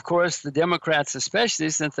now, of course, the Democrats, especially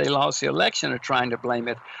since they lost the election, are trying to blame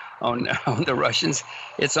it on the Russians.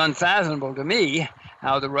 It's unfathomable to me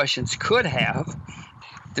how the Russians could have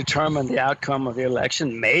determine the outcome of the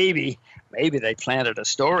election. Maybe they planted a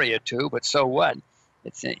story or two, but so what?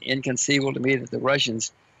 It's inconceivable to me that the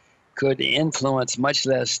Russians could influence, much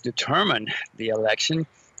less determine the election.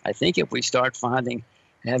 I think if we start having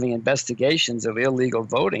investigations of illegal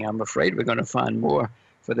voting, I'm afraid we're going to find more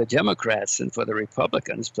for the Democrats than for the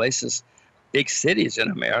Republicans. Places, big cities in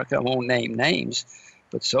America, I won't name names,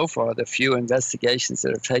 but so far the few investigations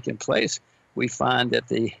that have taken place, we find that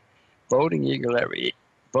the voting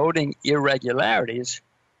irregularities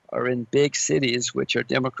are in big cities, which are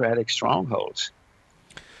Democratic strongholds.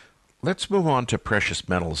 Let's move on to precious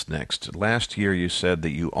metals next. Last year you said that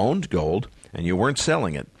you owned gold and you weren't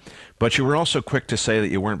selling it, but you were also quick to say that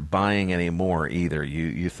you weren't buying any more either.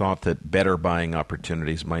 You thought that better buying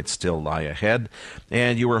opportunities might still lie ahead,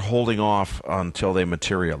 and you were holding off until they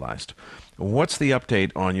materialized. What's the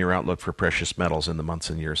update on your outlook for precious metals in the months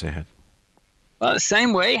and years ahead? Well, the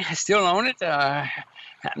same way. I still own it. I'm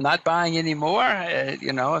not buying any more.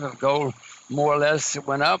 The gold more or less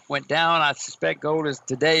went up, went down. I suspect gold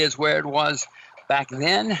today is where it was back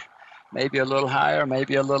then, maybe a little higher,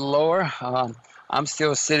 maybe a little lower. I'm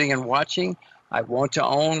still sitting and watching. I want to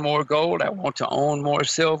own more gold. I want to own more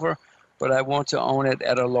silver, but I want to own it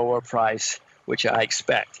at a lower price, which I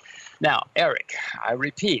expect. Now, Eric, I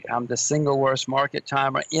repeat, I'm the single worst market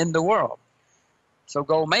timer in the world. So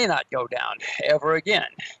gold may not go down ever again.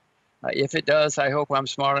 If it does, I hope I'm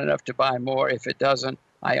smart enough to buy more. If it doesn't,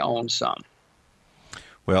 I own some.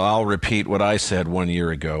 Well, I'll repeat what I said 1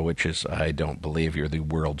 year ago, which is I don't believe you're the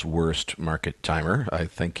world's worst market timer. I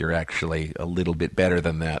think you're actually a little bit better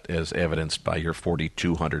than that, as evidenced by your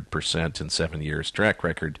 4,200% in 7 years track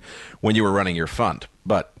record when you were running your fund.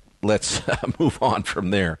 But let's move on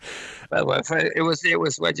from there. Well, it was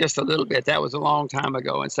just a little bit. That was a long time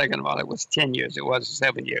ago. And second of all, it was 10 years. It wasn't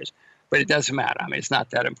 7 years. But it doesn't matter. I mean, it's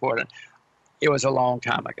not that important. It was a long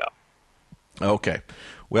time ago. Okay.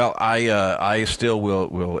 Well, I still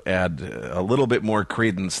will add a little bit more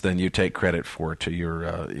credence than you take credit for to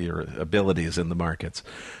your abilities in the markets.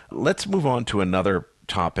 Let's move on to another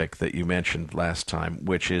topic that you mentioned last time,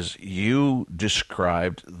 which is you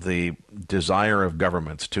described the desire of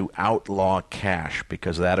governments to outlaw cash,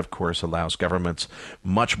 because that, of course, allows governments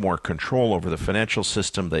much more control over the financial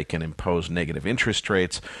system. They can impose negative interest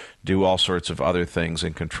rates, do all sorts of other things,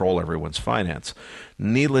 and control everyone's finance.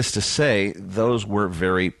 Needless to say, those were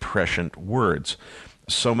very prescient words.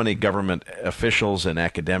 So many government officials and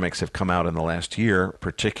academics have come out in the last year,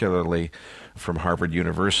 particularly from Harvard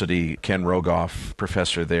University, Ken Rogoff,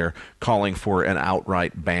 professor there, calling for an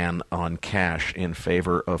outright ban on cash in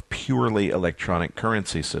favor of purely electronic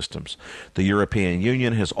currency systems. The European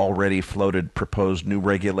Union has already floated proposed new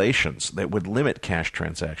regulations that would limit cash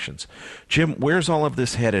transactions. Jim, where's all of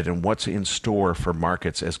this headed, and what's in store for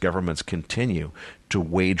markets as governments continue to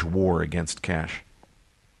wage war against cash?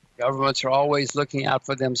 Governments are always looking out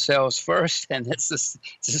for themselves first, and it's the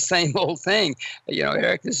same old thing.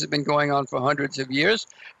 Eric, this has been going on for hundreds of years.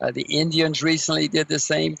 The Indians recently did the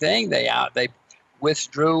same thing. They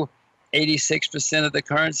withdrew 86% of the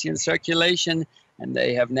currency in circulation, and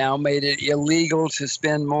they have now made it illegal to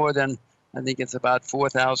spend more than, I think it's about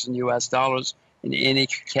 $4,000 in any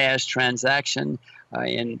cash transaction.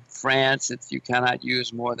 In France, you cannot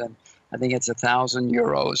use more than, I think it's 1,000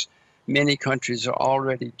 euros. Many countries are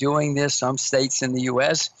already doing this. Some states in the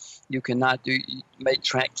U.S., you cannot make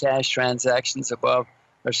cash transactions above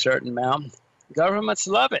a certain amount. Governments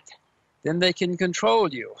love it. Then they can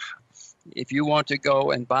control you. If you want to go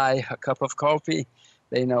and buy a cup of coffee,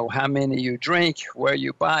 they know how many you drink, where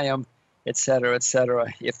you buy them, et cetera,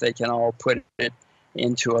 if they can all put it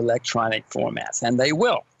into electronic formats. And they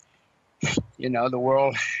will. The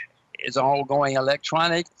world is all going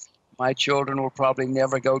electronic. My children will probably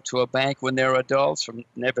never go to a bank when they're adults, or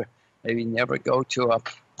maybe never go to a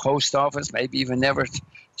post office, maybe even never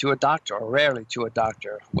to a doctor, or rarely to a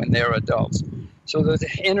doctor when they're adults. So the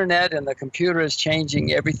internet and the computer is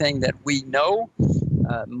changing everything that we know.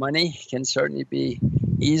 Money can certainly be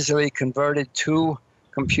easily converted to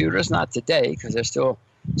computers, not today, because there's still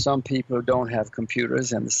some people who don't have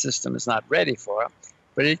computers and the system is not ready for it.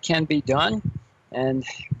 But it can be done, and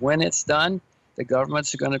when it's done, the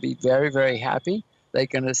governments are going to be very, very happy. They're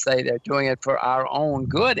going to say they're doing it for our own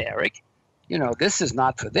good, Eric. This is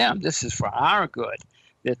not for them. This is for our good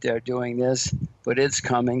that they're doing this, but it's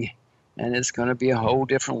coming, and it's going to be a whole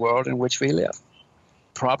different world in which we live.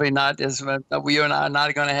 Probably we are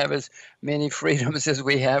not going to have as many freedoms as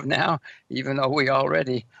we have now, even though we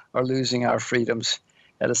already are losing our freedoms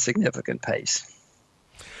at a significant pace.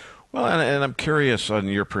 Well, and I'm curious on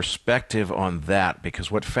your perspective on that, because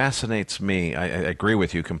what fascinates me, I agree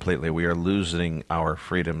with you completely. We are losing our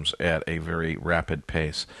freedoms at a very rapid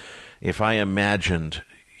pace. If I imagined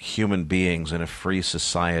human beings in a free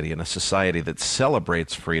society, in a society that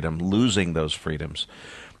celebrates freedom, losing those freedoms,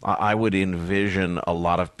 I would envision a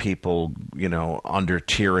lot of people, under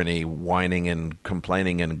tyranny, whining and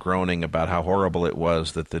complaining and groaning about how horrible it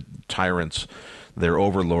was that the tyrants, their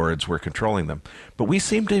overlords, were controlling them. But we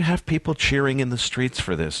seem to have people cheering in the streets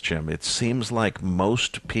for this, Jim. It seems like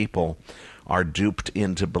most people are duped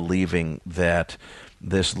into believing that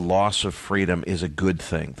this loss of freedom is a good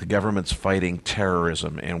thing. The government's fighting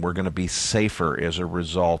terrorism, and we're going to be safer as a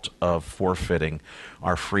result of forfeiting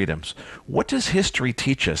our freedoms. What does history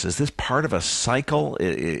teach us? Is this part of a cycle?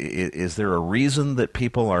 Is there a reason that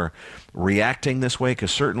people are reacting this way? Because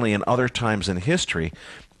certainly in other times in history,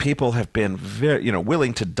 people have been very,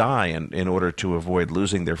 willing to die in order to avoid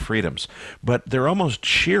losing their freedoms. But they're almost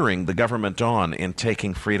cheering the government on in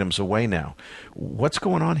taking freedoms away now. What's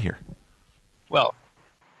going on here? Well,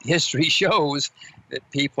 history shows that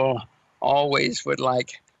people always would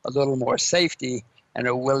like a little more safety and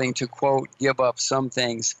are willing to, quote, give up some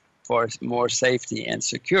things for more safety and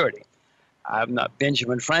security.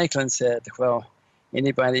 Benjamin Franklin said, well,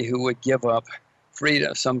 anybody who would give up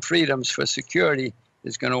some freedoms for security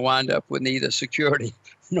is going to wind up with neither security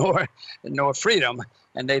nor freedom,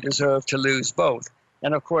 and they deserve to lose both.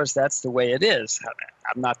 And of course, that's the way it is.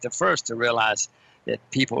 I'm not the first to realize that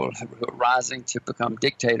people who are rising to become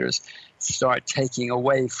dictators start taking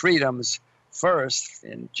away freedoms first.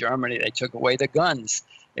 In Germany, they took away the guns.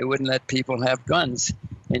 They wouldn't let people have guns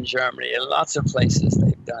in Germany. In lots of places,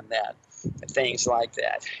 they've done that, things like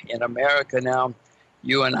that. In America now,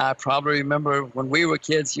 you and I probably remember when we were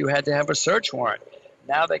kids, you had to have a search warrant.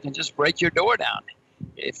 Now they can just break your door down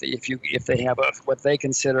if they have what they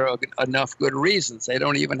consider enough good reasons. They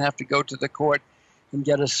don't even have to go to the court and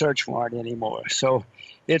get a search warrant anymore. So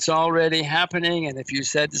it's already happening. And if you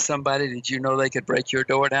said to somebody, did you know they could break your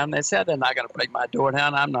door down? They said, they're not going to break my door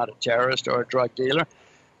down. I'm not a terrorist or a drug dealer.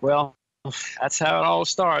 Well, that's how it all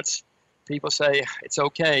starts. People say it's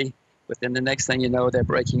okay, but then the next thing you know, they're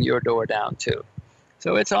breaking your door down too.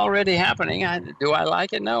 So it's already happening. Do I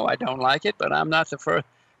like it? No, I don't like it, but I'm not the first.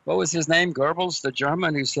 What was his name? Goebbels, the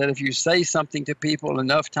German, who said if you say something to people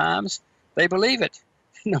enough times, they believe it,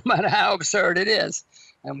 no matter how absurd it is.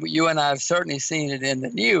 And you and I have certainly seen it in the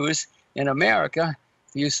news in America.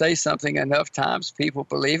 If you say something enough times, people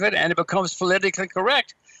believe it, and it becomes politically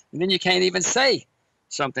correct. And then you can't even say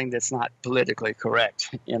something that's not politically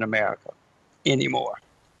correct in America anymore.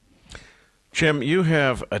 Jim, you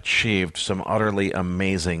have achieved some utterly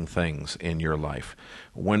amazing things in your life.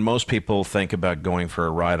 When most people think about going for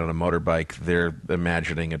a ride on a motorbike, they're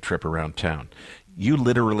imagining a trip around town. You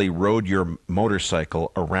literally rode your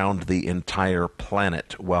motorcycle around the entire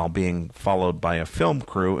planet while being followed by a film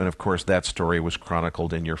crew, and of course that story was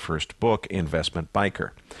chronicled in your first book, Investment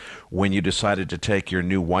Biker. When you decided to take your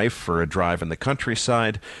new wife for a drive in the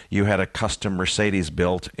countryside, you had a custom Mercedes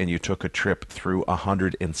built and you took a trip through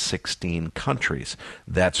 116 countries.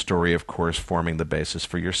 That story, of course, forming the basis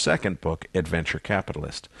for your second book, Adventure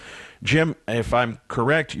Capitalist. Jim, if I'm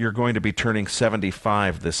correct, you're going to be turning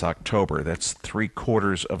 75 this October. That's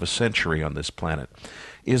 3/4 of a century on this planet.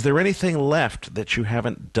 Is there anything left that you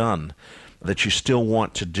haven't done that you still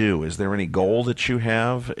want to do? Is there any goal that you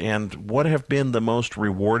have? And what have been the most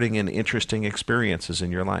rewarding and interesting experiences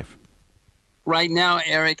in your life? Right now,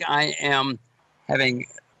 Eric, I am having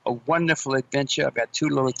a wonderful adventure. I've got 2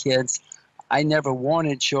 little kids. I never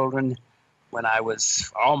wanted children when I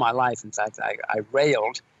was all my life. In fact, I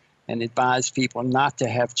railed and advised people not to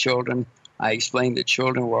have children. I explained that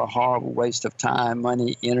children were a horrible waste of time,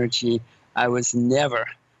 money, energy. I was never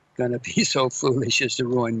going to be so foolish as to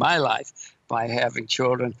ruin my life by having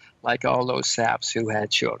children like all those saps who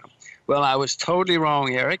had children. Well, I was totally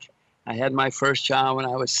wrong, Eric. I had my first child when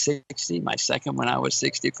I was 60, my second when I was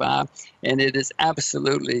 65, and it is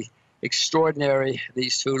absolutely extraordinary,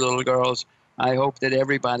 these 2 little girls. I hope that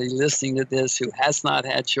everybody listening to this who has not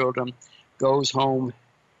had children goes home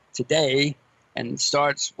today and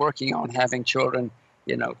starts working on having children.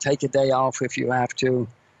 Take a day off if you have to.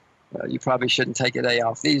 You probably shouldn't take a day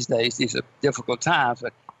off these days. These are difficult times,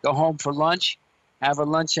 but go home for lunch, have a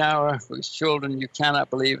lunch hour with children. You cannot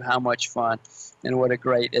believe how much fun and what a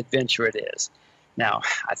great adventure it is. Now,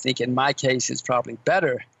 I think in my case, it's probably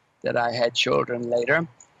better that I had children later.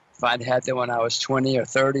 If I'd had them when I was 20 or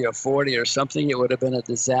 30 or 40 or something, it would have been a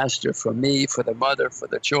disaster for me, for the mother, for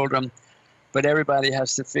the children. But everybody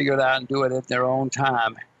has to figure it out and do it at their own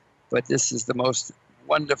time. But this is the most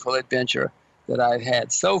wonderful adventure that I've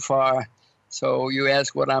had so far. So you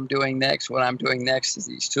ask what I'm doing next. What I'm doing next is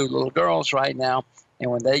these two little girls right now. And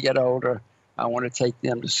when they get older, I want to take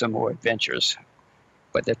them to some more adventures.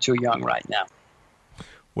 But they're too young right now.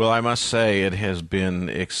 Well, I must say it has been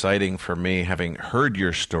exciting for me having heard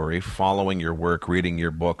your story, following your work, reading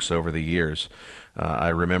your books over the years. I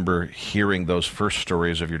remember hearing those first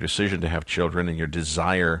stories of your decision to have children and your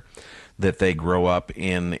desire that they grow up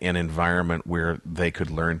in an environment where they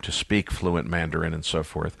could learn to speak fluent Mandarin and so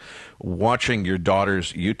forth. Watching your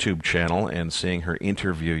daughter's YouTube channel and seeing her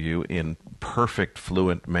interview you in perfect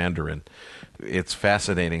fluent Mandarin, it's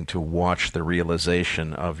fascinating to watch the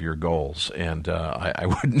realization of your goals. And I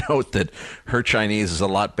would note that her Chinese is a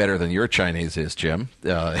lot better than your Chinese is, Jim,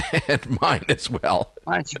 and mine as well.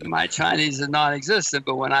 My Chinese is non-existent,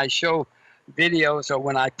 but when I show videos or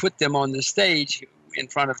when I put them on the stage in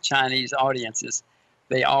front of Chinese audiences,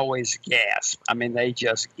 they always gasp. I mean, they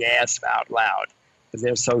just gasp out loud because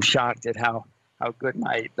they're so shocked at how good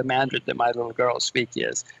the Mandarin that my little girls speak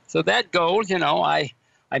is. So that goal,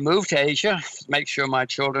 I moved to Asia to make sure my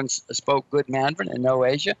children spoke good Mandarin and know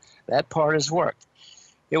Asia. That part has worked.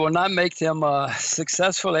 It will not make them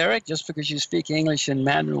successful, Eric. Just because you speak English and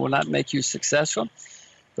Mandarin will not make you successful.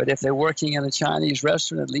 But if they're working in a Chinese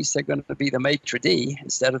restaurant, at least they're going to be the maitre d'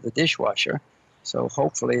 instead of the dishwasher. So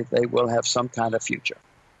hopefully they will have some kind of future.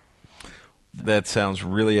 That sounds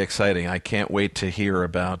really exciting. I can't wait to hear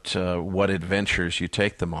about what adventures you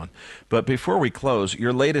take them on. But before we close,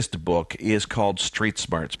 your latest book is called Street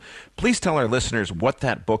Smarts. Please tell our listeners what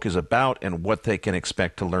that book is about and what they can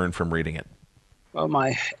expect to learn from reading it. Well,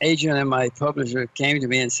 my agent and my publisher came to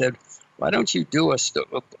me and said, why don't you do a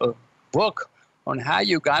book on how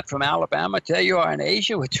you got from Alabama to you are in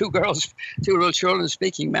Asia with two little children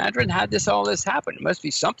speaking Mandarin? How did all this happen? It must be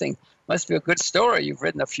something, must be a good story. You've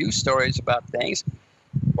written a few stories about things.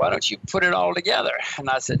 Why don't you put it all together? And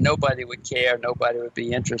I said, nobody would care. Nobody would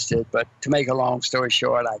be interested. But to make a long story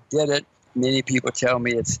short, I did it. Many people tell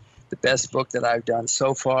me it's the best book that I've done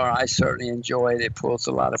so far. I certainly enjoy it. It pulls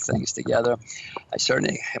a lot of things together. I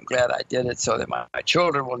certainly am glad I did it so that my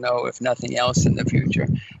children will know, if nothing else in the future.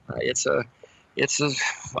 It's a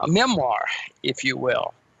memoir, if you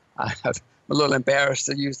will. I'm a little embarrassed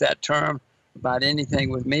to use that term about anything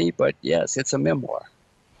with me, but yes, it's a memoir.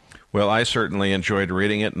 Well, I certainly enjoyed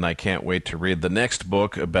reading it, and I can't wait to read the next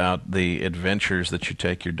book about the adventures that you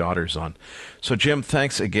take your daughters on. So, Jim,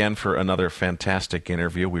 thanks again for another fantastic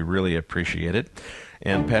interview. We really appreciate it.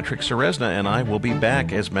 And Patrick Ceresna and I will be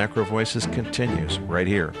back as Macro Voices continues right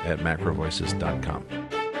here at macrovoices.com.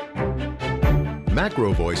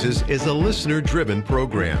 Macro Voices is a listener-driven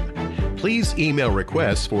program. Please email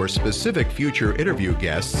requests for specific future interview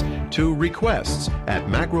guests to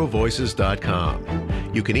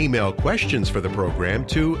requests@macrovoices.com. You can email questions for the program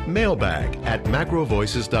to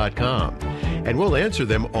mailbag@macrovoices.com, and we'll answer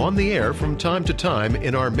them on the air from time to time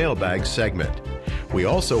in our mailbag segment. We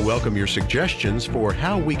also welcome your suggestions for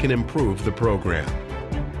how we can improve the program.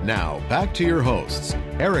 Now, back to your hosts,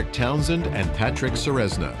 Eric Townsend and Patrick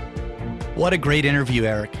Ceresna. What a great interview,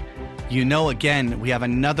 Eric. Again, we have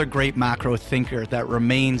another great macro thinker that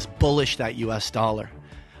remains bullish that U.S. dollar.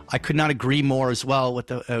 I could not agree more as well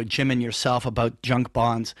with Jim and yourself about junk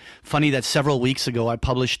bonds. Funny that several weeks ago I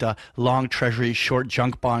published a long treasury short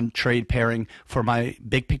junk bond trade pairing for my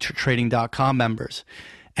bigpicturetrading.com members.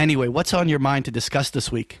 Anyway, what's on your mind to discuss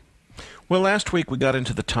this week? Well, last week we got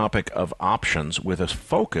into the topic of options with a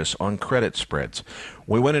focus on credit spreads.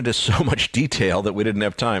 We went into so much detail that we didn't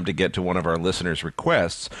have time to get to one of our listeners'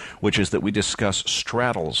 requests, which is that we discuss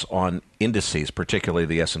straddles on indices, particularly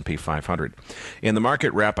the S&P 500. In the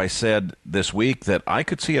market wrap, I said this week that I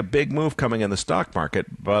could see a big move coming in the stock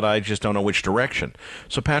market, but I just don't know which direction.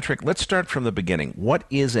 So, Patrick, let's start from the beginning. What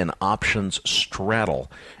is an options straddle,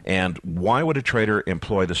 and why would a trader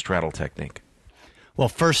employ the straddle technique? Well,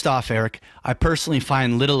 first off, Eric, I personally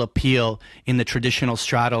find little appeal in the traditional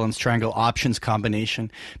straddle and strangle options combination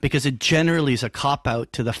because it generally is a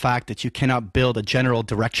cop-out to the fact that you cannot build a general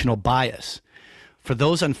directional bias. For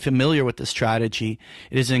those unfamiliar with the strategy,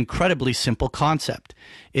 it is an incredibly simple concept.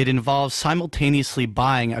 It involves simultaneously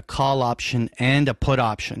buying a call option and a put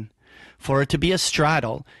option. For it to be a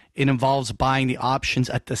straddle, it involves buying the options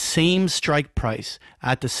at the same strike price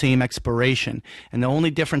at the same expiration. And the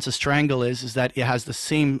only difference a strangle is that it has the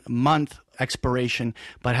same month expiration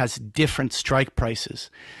but has different strike prices.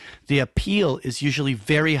 The appeal is usually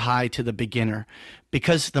very high to the beginner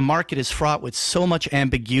because the market is fraught with so much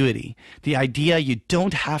ambiguity. The idea you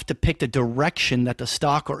don't have to pick the direction that the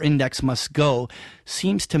stock or index must go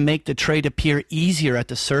seems to make the trade appear easier at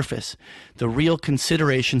the surface. The real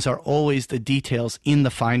considerations are always the details in the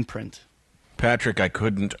fine print. Patrick, I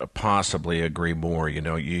couldn't possibly agree more. You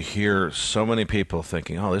know, you hear so many people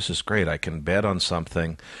thinking, oh, this is great. I can bet on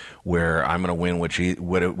something where I'm going to win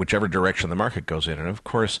whichever direction the market goes in. And of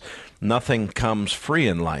course, nothing comes free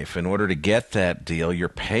in life. In order to get that deal, you're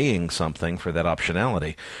paying something for that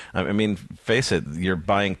optionality. I mean, face it, you're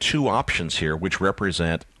buying two options here, which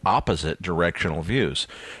represent opposite directional views.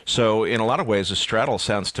 So in a lot of ways, a straddle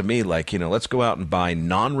sounds to me like, let's go out and buy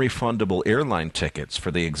non-refundable airline tickets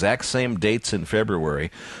for the exact same dates in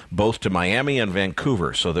February, both to Miami and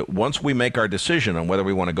Vancouver, so that once we make our decision on whether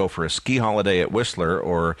we want to go for a ski holiday at Whistler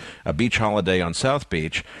or a beach holiday on South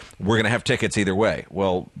Beach, we're going to have tickets either way.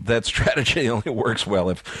 Well, that strategy only works well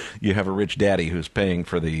if you have a rich daddy who's paying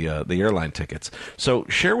for the airline tickets. So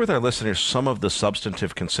share with our listeners some of the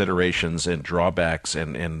substantive considerations and drawbacks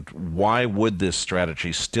and why would this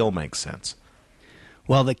strategy still make sense?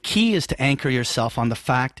 Well, the key is to anchor yourself on the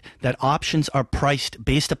fact that options are priced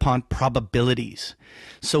based upon probabilities.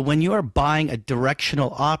 So when you are buying a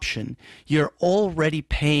directional option, you're already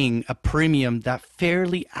paying a premium that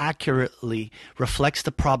fairly accurately reflects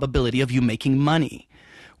the probability of you making money.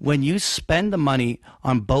 When you spend the money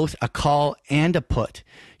on both a call and a put,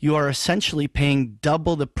 you are essentially paying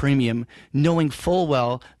double the premium, knowing full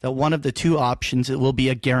well that one of the two options it will be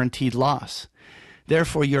a guaranteed loss.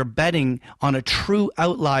 Therefore, you're betting on a true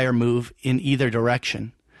outlier move in either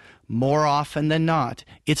direction. More often than not,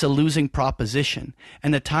 it's a losing proposition.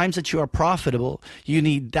 And the times that you are profitable, you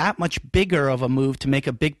need that much bigger of a move to make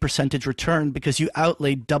a big percentage return because you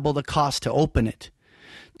outlaid double the cost to open it.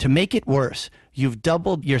 To make it worse, you've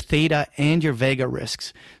doubled your theta and your vega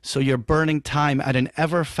risks, so you're burning time at an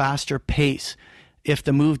ever faster pace if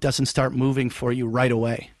the move doesn't start moving for you right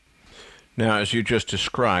away. Now, as you just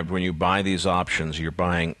described, when you buy these options, you're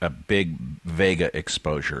buying a big vega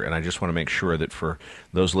exposure. And I just want to make sure that for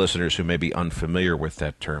those listeners who may be unfamiliar with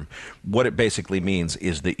that term, what it basically means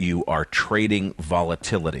is that you are trading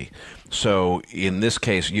volatility. So in this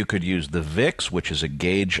case, you could use the VIX, which is a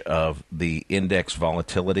gauge of the index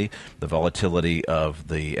volatility. The volatility of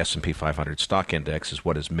the S&P 500 stock index is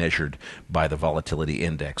what is measured by the volatility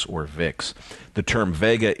index, or VIX. The term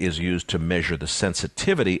vega is used to measure the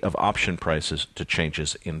sensitivity of option prices to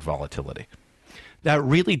changes in volatility. That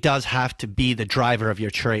really does have to be the driver of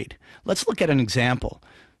your trade. Let's look at an example.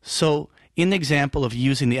 So in the example of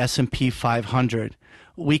using the S&P 500,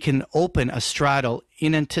 we can open a straddle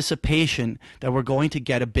in anticipation that we're going to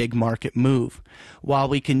get a big market move, while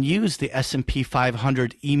we can use the S&P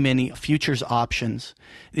 500 E-mini futures options.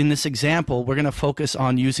 In this example, we're going to focus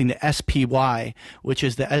on using the SPY, which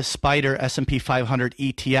is the SPDR S&P 500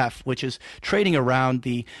 ETF, which is trading around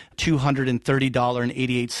the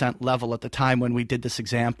 $230.88 level at the time when we did this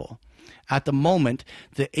example. At the moment,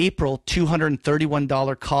 the April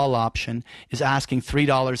 $231 call option is asking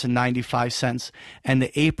 $3.95, and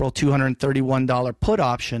the April $231 put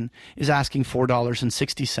option is asking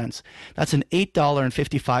 $4.60. That's an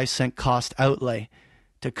 $8.55 cost outlay.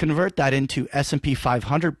 To convert that into S&P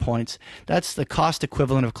 500 points, that's the cost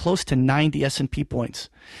equivalent of close to 90 S&P points.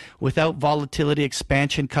 Without volatility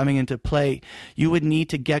expansion coming into play, you would need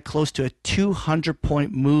to get close to a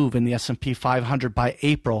 200-point move in the S&P 500 by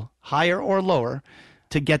April, higher or lower,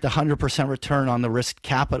 to get the 100% return on the risked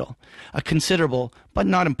capital. A considerable but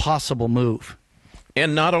not impossible move.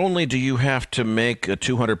 And not only do you have to make a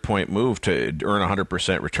 200-point move to earn a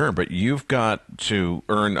 100% return, but you've got to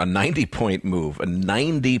earn a 90-point move, a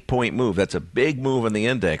 90-point move. That's a big move in the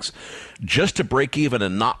index just to break even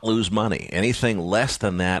and not lose money. Anything less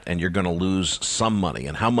than that, and you're going to lose some money.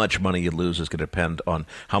 And how much money you lose is going to depend on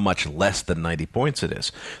how much less than 90 points it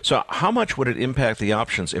is. So how much would it impact the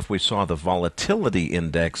options if we saw the volatility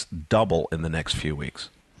index double in the next few weeks?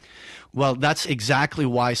 Well, that's exactly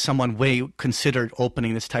why someone considered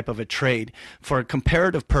opening this type of a trade. For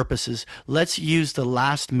comparative purposes, let's use the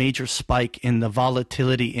last major spike in the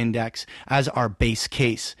volatility index as our base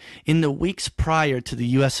case. In the weeks prior to the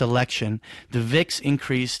U.S. election, the VIX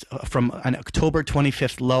increased from an October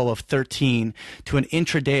 25th low of 13 to an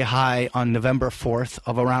intraday high on November 4th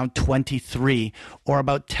of around 23, or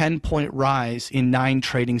about 10-point rise in 9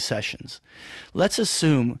 trading sessions. Let's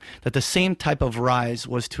assume that the same type of rise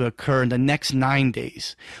was to occur in the next 9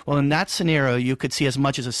 days. Well, in that scenario, you could see as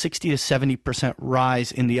much as a 60 to 70%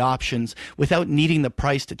 rise in the options without needing the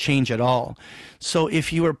price to change at all. So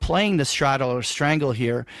if you are playing the straddle or strangle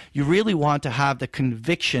here, you really want to have the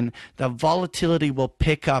conviction that volatility will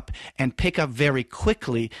pick up and pick up very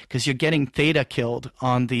quickly, because you're getting theta killed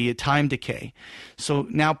on the time decay. So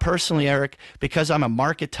now personally, Eric, because I'm a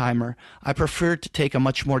market timer, I prefer to take a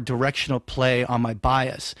much more directional play on my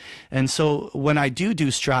bias. And so when I do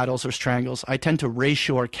straddles or or strangles, I tend to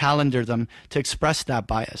ratio or calendar them to express that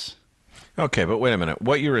bias. Okay, but wait a minute.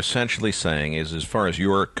 What you're essentially saying is, as far as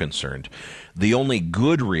you're concerned, the only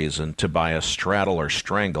good reason to buy a straddle or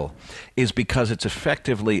strangle is because it's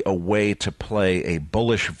effectively a way to play a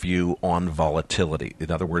bullish view on volatility. In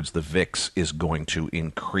other words, the VIX is going to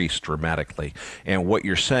increase dramatically. And what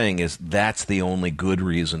you're saying is that's the only good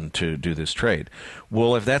reason to do this trade.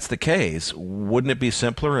 Well, if that's the case, wouldn't it be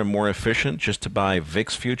simpler and more efficient just to buy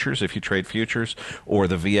VIX futures if you trade futures, or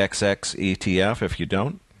the VXX ETF if you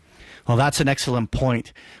don't? Well, that's an excellent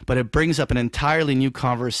point, but it brings up an entirely new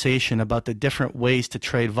conversation about the different ways to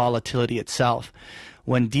trade volatility itself.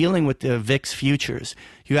 When dealing with the VIX futures,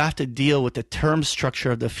 you have to deal with the term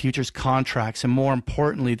structure of the futures contracts and, more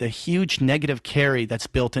importantly, the huge negative carry that's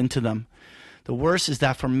built into them. The worst is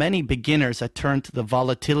that for many beginners that turn to the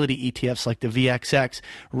volatility ETFs like the VXX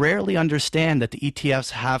rarely understand that the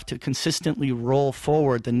ETFs have to consistently roll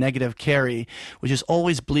forward the negative carry, which is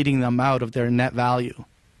always bleeding them out of their net value.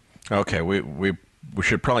 Okay, we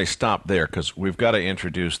should probably stop there because we've got to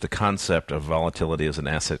introduce the concept of volatility as an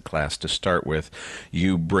asset class to start with.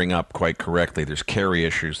 You bring up quite correctly, there's carry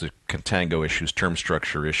issues, there's contango issues, term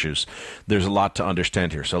structure issues. There's a lot to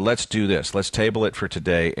understand here. So let's do this. Let's table it for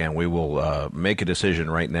today, and we will make a decision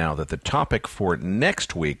right now that the topic for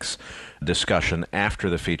next week's discussion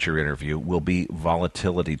after the feature interview will be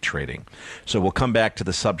volatility trading. So we'll come back to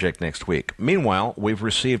the subject next week. Meanwhile, we've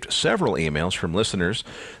received several emails from listeners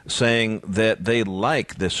saying that they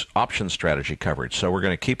like this option strategy coverage. So we're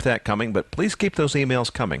going to keep that coming, but please keep those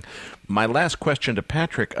emails coming. My last question to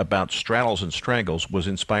Patrick about straddles and strangles was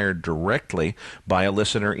inspired directly by a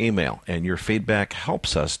listener email, and your feedback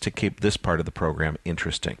helps us to keep this part of the program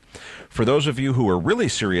interesting. For those of you who are really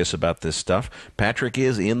serious about this stuff, Patrick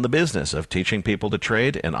is in the business of teaching people to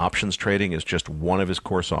trade, and options trading is just one of his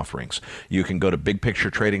course offerings. You can go to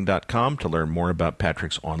bigpicturetrading.com to learn more about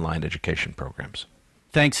Patrick's online education programs.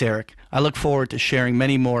 Thanks, Eric. I look forward to sharing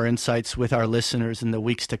many more insights with our listeners in the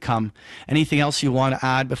weeks to come. Anything else you want to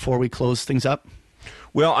add before we close things up?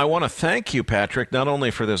 Well, I want to thank you, Patrick, not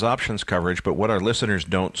only for this options coverage, but what our listeners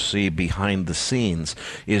don't see behind the scenes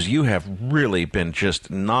is you have really been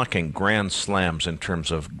just knocking grand slams in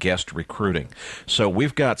terms of guest recruiting. So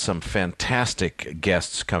we've got some fantastic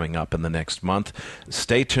guests coming up in the next month.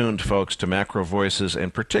 Stay tuned, folks, to Macro Voices,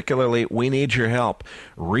 and particularly, we need your help.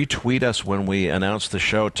 Retweet us when we announce the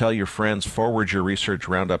show. Tell your friends. Forward your Research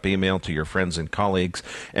Roundup email to your friends and colleagues.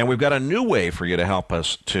 And we've got a new way for you to help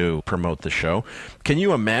us to promote the show. Can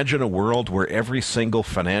you imagine a world where every single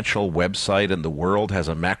financial website in the world has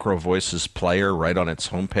a Macro Voices player right on its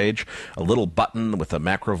homepage? A little button with a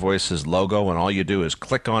Macro Voices logo, and all you do is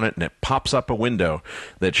click on it, and it pops up a window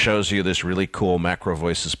that shows you this really cool Macro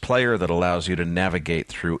Voices player that allows you to navigate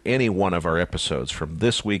through any one of our episodes, from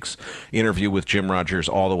this week's interview with Jim Rogers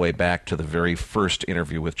all the way back to the very first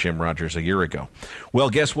interview with Jim Rogers a year ago. Well,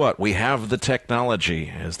 guess what? We have the technology,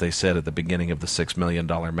 as they said at the beginning of the $6 Million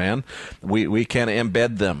Man. We can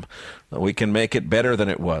embed them. We can make it better than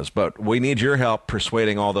it was, but we need your help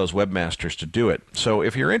persuading all those webmasters to do it. So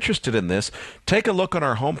if you're interested in this, take a look on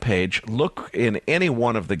our homepage. Look in any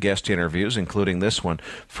one of the guest interviews, including this one,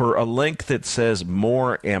 for a link that says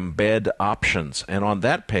More Embed Options. And on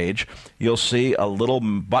that page, you'll see a little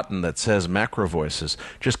button that says Macro Voices.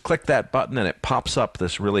 Just click that button and it pops up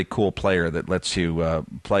this really cool player that lets you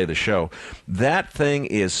play the show. That thing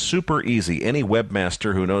is super easy. Any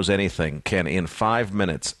webmaster who knows anything can, in 5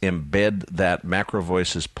 minutes, embed that Macro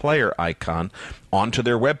Voices player icon onto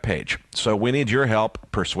their webpage. So we need your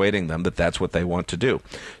help persuading them that that's what they want to do.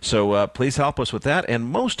 So please help us with that. And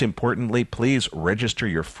most importantly, please register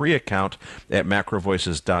your free account at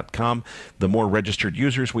macrovoices.com. The more registered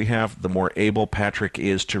users we have, the more able Patrick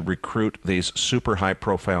is to recruit these super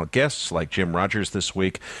high-profile guests like Jim Rogers this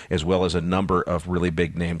week, as well as a number of really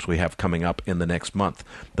big names we have coming up in the next month.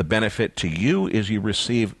 The benefit to you is you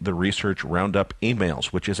receive the Research Roundup emails,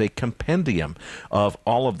 which is a compendium of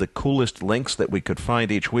all of the coolest links that we could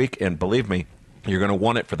find each week. And believe me, you're going to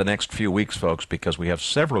want it for the next few weeks, folks, because we have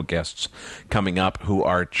several guests coming up who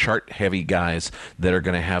are chart-heavy guys that are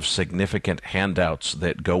going to have significant handouts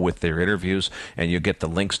that go with their interviews, and you get the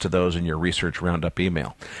links to those in your Research Roundup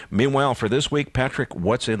email. Meanwhile, for this week, Patrick,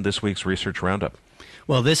 what's in this week's Research Roundup?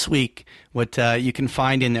 Well, this week, what you can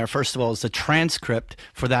find in there, first of all, is the transcript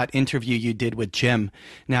for that interview you did with Jim.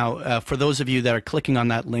 Now, for those of you that are clicking on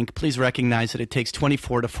that link, please recognize that it takes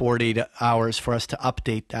 24 to 48 hours for us to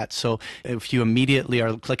update that. So if you immediately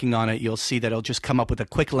are clicking on it, you'll see that it'll just come up with a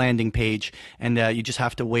quick landing page, and you just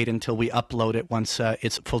have to wait until we upload it once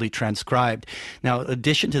it's fully transcribed. Now, in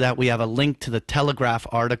addition to that, we have a link to the Telegraph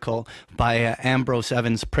article by Ambrose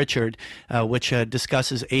Evans Pritchard, which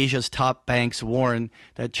discusses Asia's top banks warn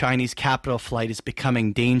that Chinese capital flight is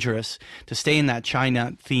becoming dangerous. To stay in that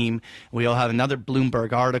China theme, we'll have another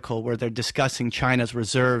Bloomberg article where they're discussing China's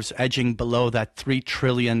reserves edging below that $3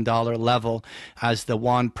 trillion level as the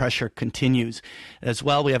yuan pressure continues. As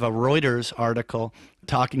well, we have a Reuters article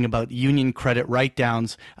talking about union credit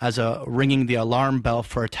write-downs as a ringing the alarm bell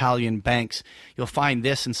for Italian banks. You'll find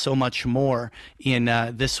this and so much more in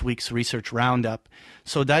this week's Research Roundup.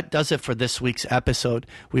 So that does it for this week's episode.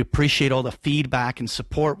 We appreciate all the feedback and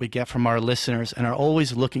support we get from our listeners and are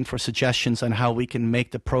always looking for suggestions on how we can make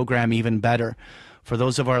the program even better. For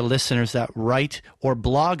those of our listeners that write or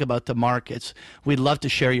blog about the markets, we'd love to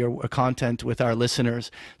share your content with our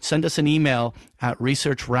listeners. Send us an email at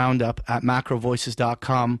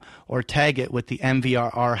researchroundup@macrovoices.com or tag it with the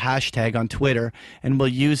MVRR hashtag on Twitter, and we'll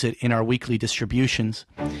use it in our weekly distributions.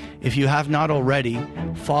 If you have not already,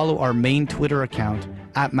 follow our main Twitter account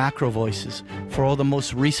at MacroVoices for all the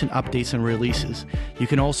most recent updates and releases. You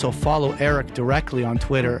can also follow Eric directly on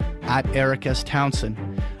Twitter at Eric S. Townsend.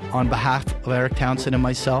 On behalf of Eric Townsend and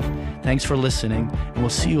myself, thanks for listening, and we'll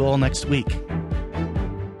see you all next week.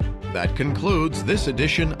 That concludes this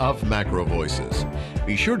edition of Macro Voices.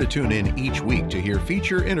 Be sure to tune in each week to hear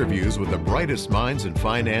feature interviews with the brightest minds in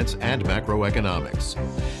finance and macroeconomics.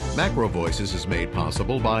 Macro Voices is made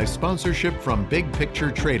possible by sponsorship from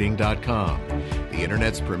BigPictureTrading.com, the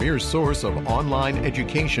Internet's premier source of online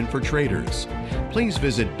education for traders. Please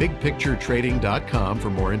visit BigPictureTrading.com for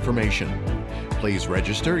more information. Please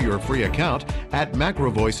register your free account at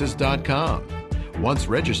macrovoices.com. Once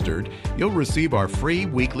registered, you'll receive our free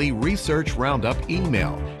weekly Research Roundup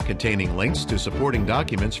email containing links to supporting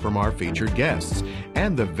documents from our featured guests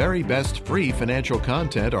and the very best free financial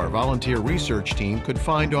content our volunteer research team could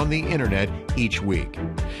find on the internet each week.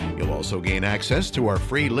 You'll also gain access to our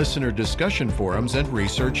free listener discussion forums and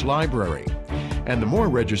research library. And the more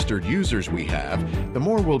registered users we have, the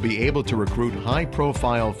more we'll be able to recruit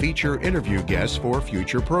high-profile feature interview guests for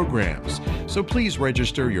future programs. So please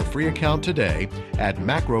register your free account today at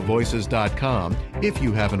macrovoices.com if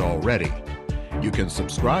you haven't already. You can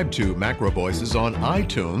subscribe to Macro Voices on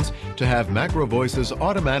iTunes to have Macro Voices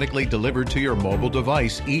automatically delivered to your mobile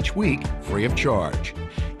device each week free of charge.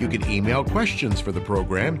 You can email questions for the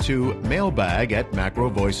program to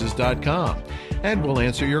mailbag@macrovoices.com, and we'll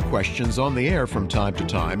answer your questions on the air from time to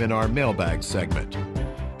time in our mailbag segment.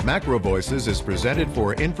 Macro Voices is presented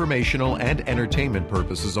for informational and entertainment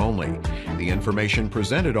purposes only. The information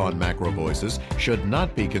presented on Macro Voices should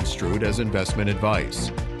not be construed as investment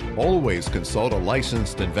advice. Always consult a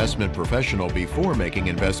licensed investment professional before making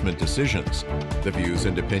investment decisions. The views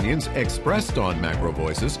and opinions expressed on Macro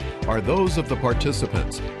Voices are those of the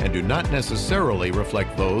participants and do not necessarily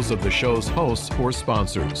reflect those of the show's hosts or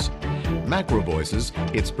sponsors. Macro Voices,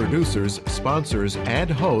 its producers, sponsors, and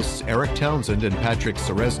hosts Eric Townsend and Patrick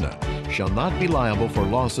Ceresna shall not be liable for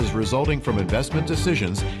losses resulting from investment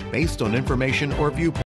decisions based on information or viewpoints